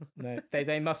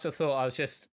 they must have thought I was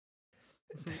just.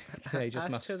 They just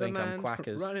must think I'm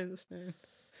quackers. Running the snow.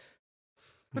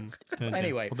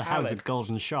 Anyway, what the hell is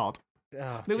Golden Shot?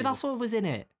 Oh, maybe that's what was in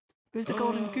it. It was the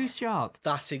Golden Goose Shot.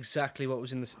 That's exactly what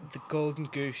was in the Golden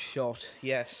Goose Shot.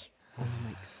 Yes. Oh,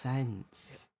 makes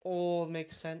sense. It all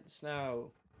makes sense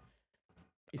now.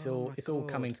 It's all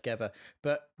coming together.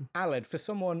 But Aled, for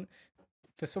someone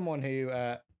who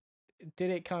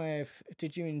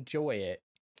did you enjoy it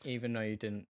even though you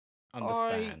didn't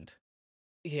understand?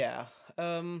 Yeah.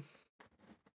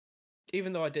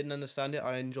 Even though I didn't understand it,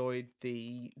 I enjoyed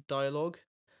the dialogue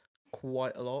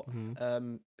quite a lot.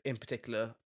 Mm-hmm. In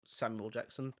particular, Samuel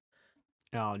Jackson.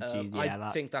 Oh, geez, yeah.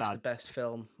 I think that's the best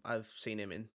film I've seen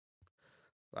him in.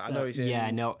 I know he's in.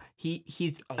 Yeah, no,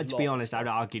 he's. To be honest, I'd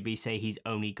arguably say he's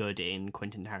only good in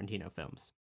Quentin Tarantino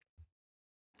films.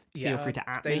 Yeah, feel free to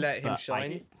at they me. let him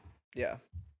shine. Yeah.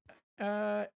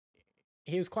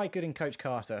 He was quite good in Coach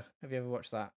Carter. Have you ever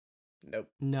watched that? Nope.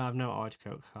 No, I've not watched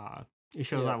Coach Carter. You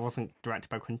sure that wasn't directed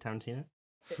by Quentin Tarantino?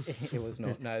 It was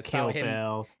not. No, it's Kill about him.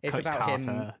 Bill, It's Coach about Carter.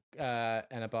 him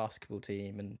and a basketball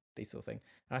team and these sort of thing.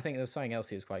 And I think there was something else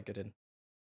he was quite good in.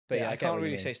 But yeah, yeah, I can't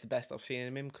really say it's the best I've seen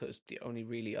him in because the only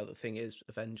really other thing is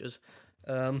Avengers.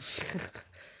 Oh,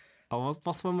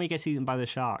 what's the one where he gets eaten by the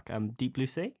shark? Deep Blue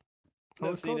Sea?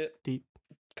 Never seen it. Deep.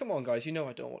 Come on, guys, you know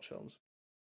I don't watch films.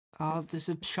 Oh, there's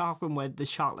a shark one where the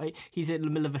shark, he's in the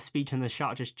middle of a speech and the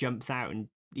shark just jumps out and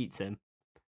eats him.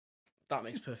 That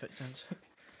makes perfect sense.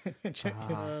 I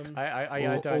don't.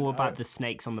 Or about the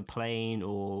snakes on the plane,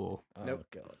 or nope,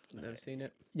 God, never seen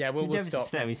it. Yeah, we'll stop.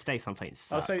 I mean, snakes on planes.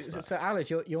 So Alice,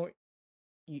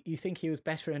 you think he was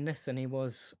better in this than he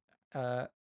was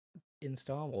in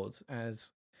Star Wars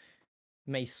as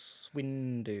Mace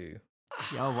Windu?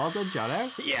 Oh, well done,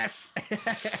 Jono. Yes.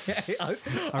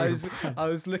 I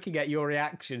was looking at your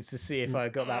reactions to see if I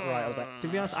got that right. I was like, to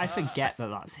be honest, I forget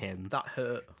that's him. That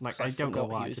hurt. Like I don't know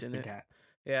why. I just forget.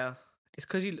 Yeah, it's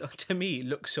because to me he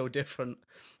looks so different.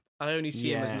 I only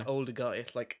see him as an older guy.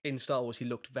 Like in Star Wars, he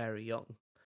looked very young.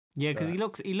 Yeah, because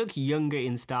he looks younger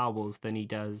in Star Wars than he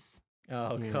does.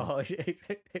 Oh God.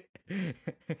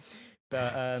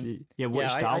 But which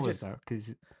Star Wars though?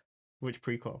 Because which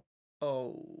prequel?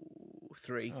 Oh,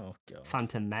 3. Oh God.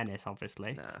 Phantom Menace,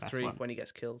 obviously. Nah, 3 when he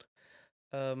gets killed.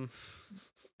 Yeah.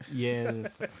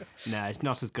 No, it's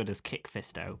not as good as Kick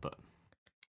Fisto, but.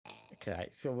 Okay,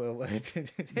 so we'll.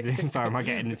 Sorry, am I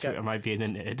getting into it? Am I being a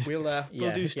nerd?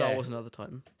 We'll do Star Wars another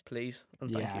time, please,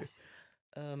 and thank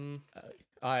you.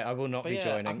 I will not be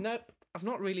joining. I've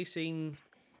not really seen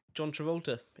John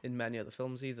Travolta in many other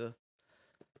films either,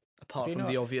 apart from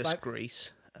the obvious Grease.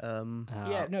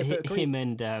 Yeah, no, but him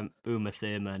and Uma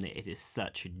Thurman, it is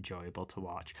such enjoyable to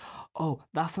watch. Oh,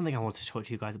 that's something I wanted to talk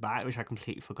to you guys about, which I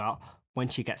completely forgot. When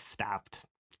she gets stabbed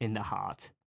in the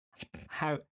heart,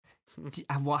 how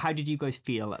did you guys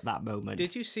feel at that moment?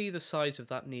 Did you see the size of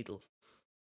that needle?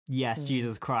 Yes,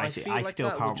 Jesus Christ! I feel like still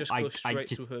that can't. would just go straight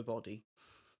through her body.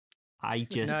 I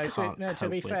just can't. To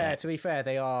be fair,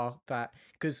 they are that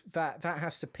because that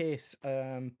has to pierce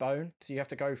bone, so you have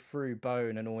to go through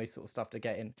bone and all this sort of stuff to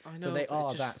get in. I know, so they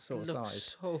are that sort of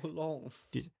size. So long.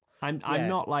 I'm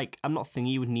not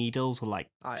thingy with needles or like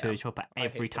surgical, but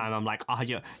every time I'm like,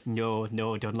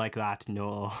 no, don't like that,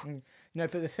 no. No,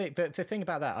 but the thing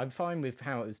about that, I'm fine with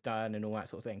how it was done and all that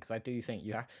sort of thing, because I do think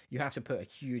you have to put a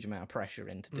huge amount of pressure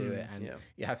in to do it, and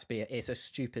it has to be it's a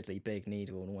stupidly big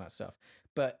needle and all that stuff.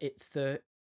 But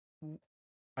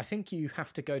I think you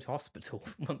have to go to hospital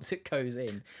once it goes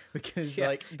in, because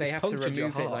like they have to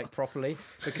remove it like properly,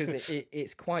 because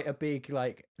it's quite a big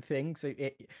like thing. So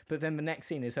but then the next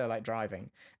scene is her like driving,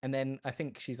 and then I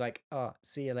think she's like, "Oh,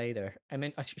 see you later." And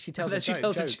then she tells a joke,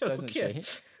 doesn't she?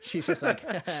 She's just like,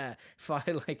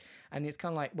 fine, like, and it's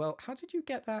kind of like, well, how did you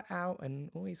get that out and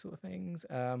all these sort of things?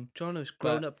 Jono's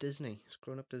grown up Disney. It's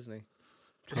grown up Disney.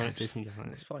 Grown up Disney,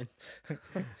 it's fine.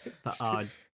 But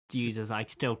Jesus, I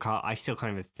still can't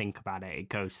even think about it. It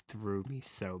goes through me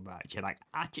so much. You're like,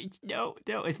 no.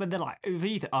 It's when they're like,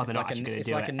 they're not actually going to do it. It's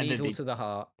like a needle to the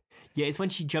heart. Yeah, it's when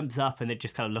she jumps up and they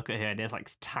just kind of look at her and there's like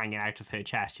hanging out of her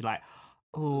chest. You're like,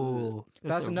 oh,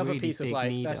 that's another really piece of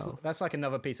like needle. that's like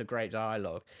another piece of great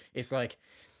dialogue. It's like,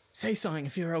 say something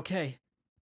if you're okay.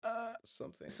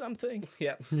 Something.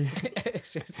 Yeah.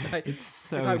 It's just like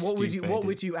it's like what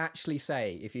would you actually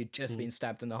say if you'd just been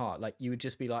stabbed in the heart? Like you would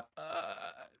just be like,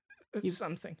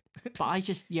 something. But I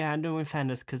just, no, in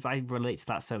fairness, because I relate to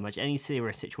that so much. Any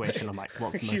serious situation, I'm like,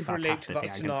 what's the most sarcastic thing I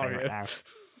can say right now?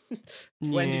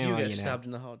 When did you get stabbed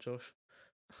in the heart, Josh?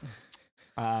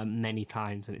 Many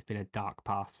times, and it's been a dark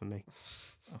past for me.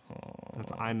 Oh.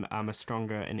 I'm a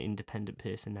stronger and independent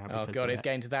person now. Oh God, it's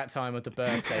getting to that time of the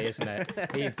birthday, isn't it?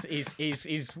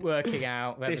 He's working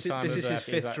out. This is his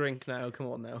fifth drink now. Come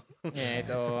on now. Yeah, it's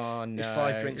no. It's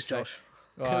 5 drinks, Josh.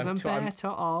 Because I'm better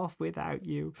off without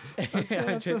you. I've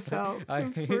never felt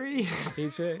so free.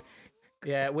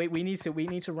 We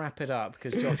need to wrap it up,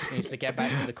 because Josh needs to get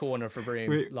back to the corner of the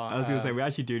room. I was going to say, we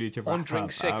actually do need to wrap up. On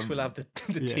drink 6, we'll have the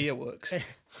tier works.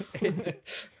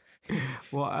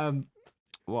 What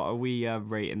are we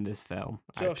rating this film?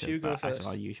 Josh, you go first. Out of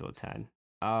our usual 10.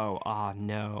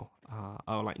 No.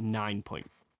 Like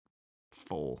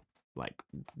 9.4. Like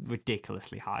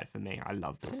ridiculously high for me. I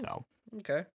love this film.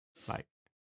 Okay.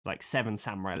 Like 7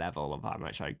 Samurai level of how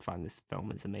much I find this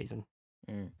film is amazing.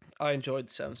 I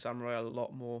enjoyed 7 Samurai a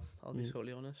lot more, I'll be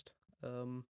totally honest.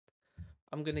 I'm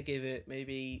going to give it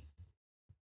maybe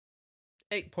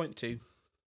 8.2.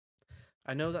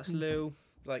 I know that's low,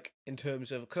 like, in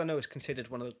terms of... Because I know it's considered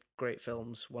one of the great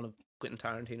films, one of Quentin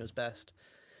Tarantino's best.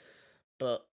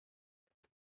 But...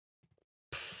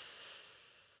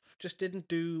 just didn't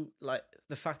do, like,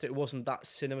 the fact that it wasn't that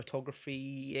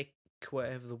cinematography-ic,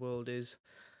 whatever the world is.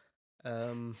 See,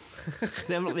 I'm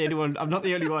not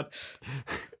the only one.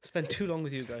 Spent too long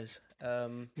with you guys.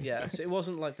 So it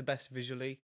wasn't like the best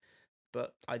visually,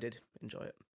 but I did enjoy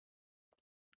it.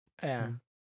 Yeah.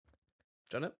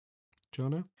 Jono?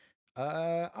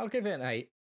 I'll give it an 8.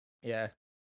 Yeah.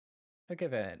 I'll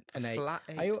give it an 8. Flat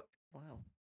 8. Wow.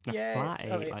 Flat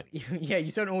 8.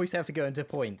 You don't always have to go into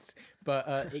points, but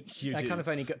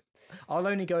I'll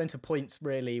only go into points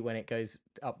really when it goes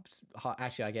up.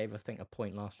 Actually, I gave, I think, a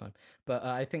point last time, but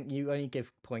I think you only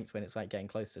give points when it's like getting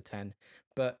close to 10.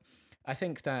 But I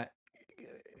think that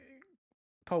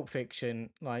Pulp Fiction,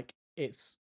 like,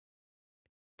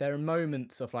 there are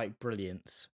moments of like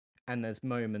brilliance, and there's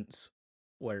moments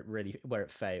where it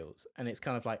fails, and it's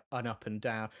kind of like an up and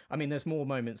down. I mean, there's more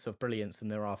moments of brilliance than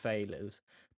there are failures,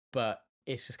 but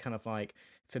it's just kind of like,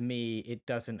 for me, it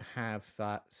doesn't have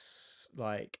that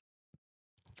like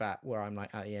that where I'm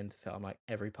like at the end of it, I'm like,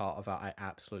 every part of that I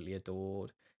absolutely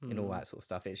adored and all that sort of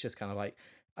stuff. It's just kind of like,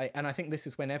 I think this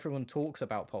is when everyone talks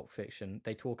about Pulp Fiction,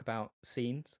 they talk about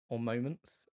scenes or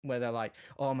moments where they're like,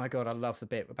 oh my God, I love the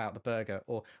bit about the burger,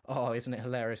 or, oh, isn't it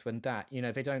hilarious when that,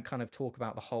 they don't kind of talk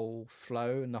about the whole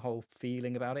flow and the whole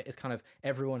feeling about it. It's kind of,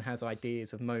 everyone has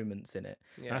ideas of moments in it.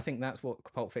 Yeah. And I think that's what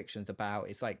Pulp Fiction's about.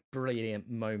 It's like brilliant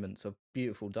moments of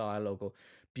beautiful dialogue or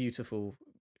beautiful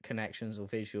connections or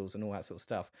visuals and all that sort of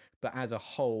stuff. But as a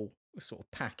whole sort of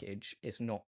package, it's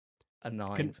not a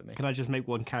 9 for me. Can I just make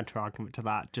one counter argument to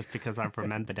that, just because I've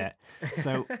remembered it?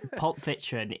 So Pulp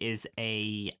Fiction is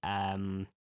a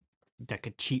like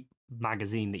a cheap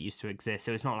magazine that used to exist.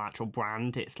 So it's not an actual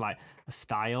brand, it's like a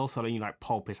style. So like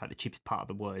pulp is like the cheapest part of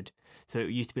the wood. So it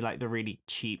used to be like the really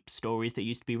cheap stories that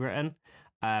used to be written.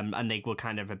 And they were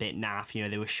kind of a bit naff,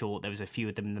 they were short. There was a few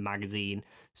of them in the magazine.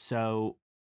 So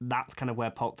that's kind of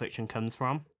where Pulp Fiction comes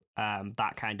from.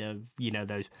 That kind of,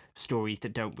 those stories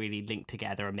that don't really link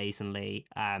together amazingly,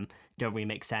 don't really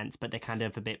make sense, but they're kind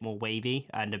of a bit more wavy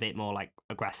and a bit more like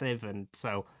aggressive. And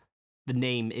so the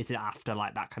name is after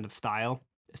like that kind of style.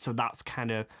 So that's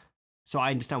kind of, so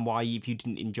I understand why if you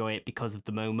didn't enjoy it because of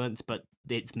the moments, but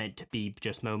it's meant to be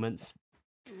just moments.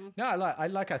 No,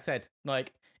 like I said,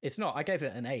 like it's not. I gave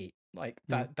it an 8. Like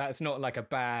that. That's not like a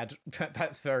bad.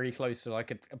 That's very close to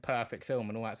like a perfect film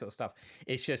and all that sort of stuff.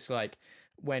 It's just like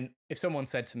if someone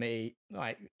said to me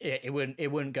like it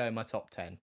wouldn't go in my top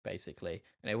 10 basically,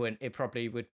 and it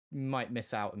probably might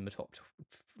miss out in the top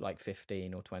like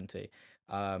 15 or 20.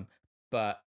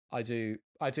 But I do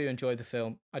enjoy the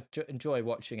film. I enjoy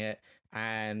watching it,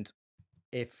 and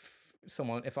if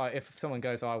someone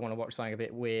goes, oh, I want to watch something a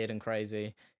bit weird and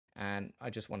crazy, and I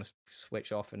just want to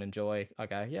switch off and enjoy, I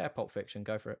go, yeah, Pulp Fiction,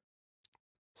 go for it.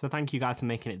 So thank you guys for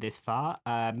making it this far.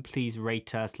 Please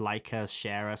rate us, like us,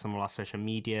 share us on all our social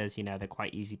medias. They're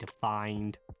quite easy to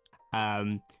find.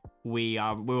 We're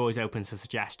always open to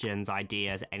suggestions,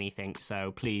 ideas, anything.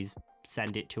 So please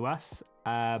send it to us.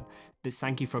 This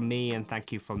thank you from me and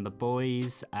thank you from the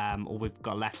boys. All we've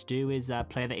got left to do is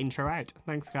play the intro out.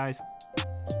 Thanks, guys.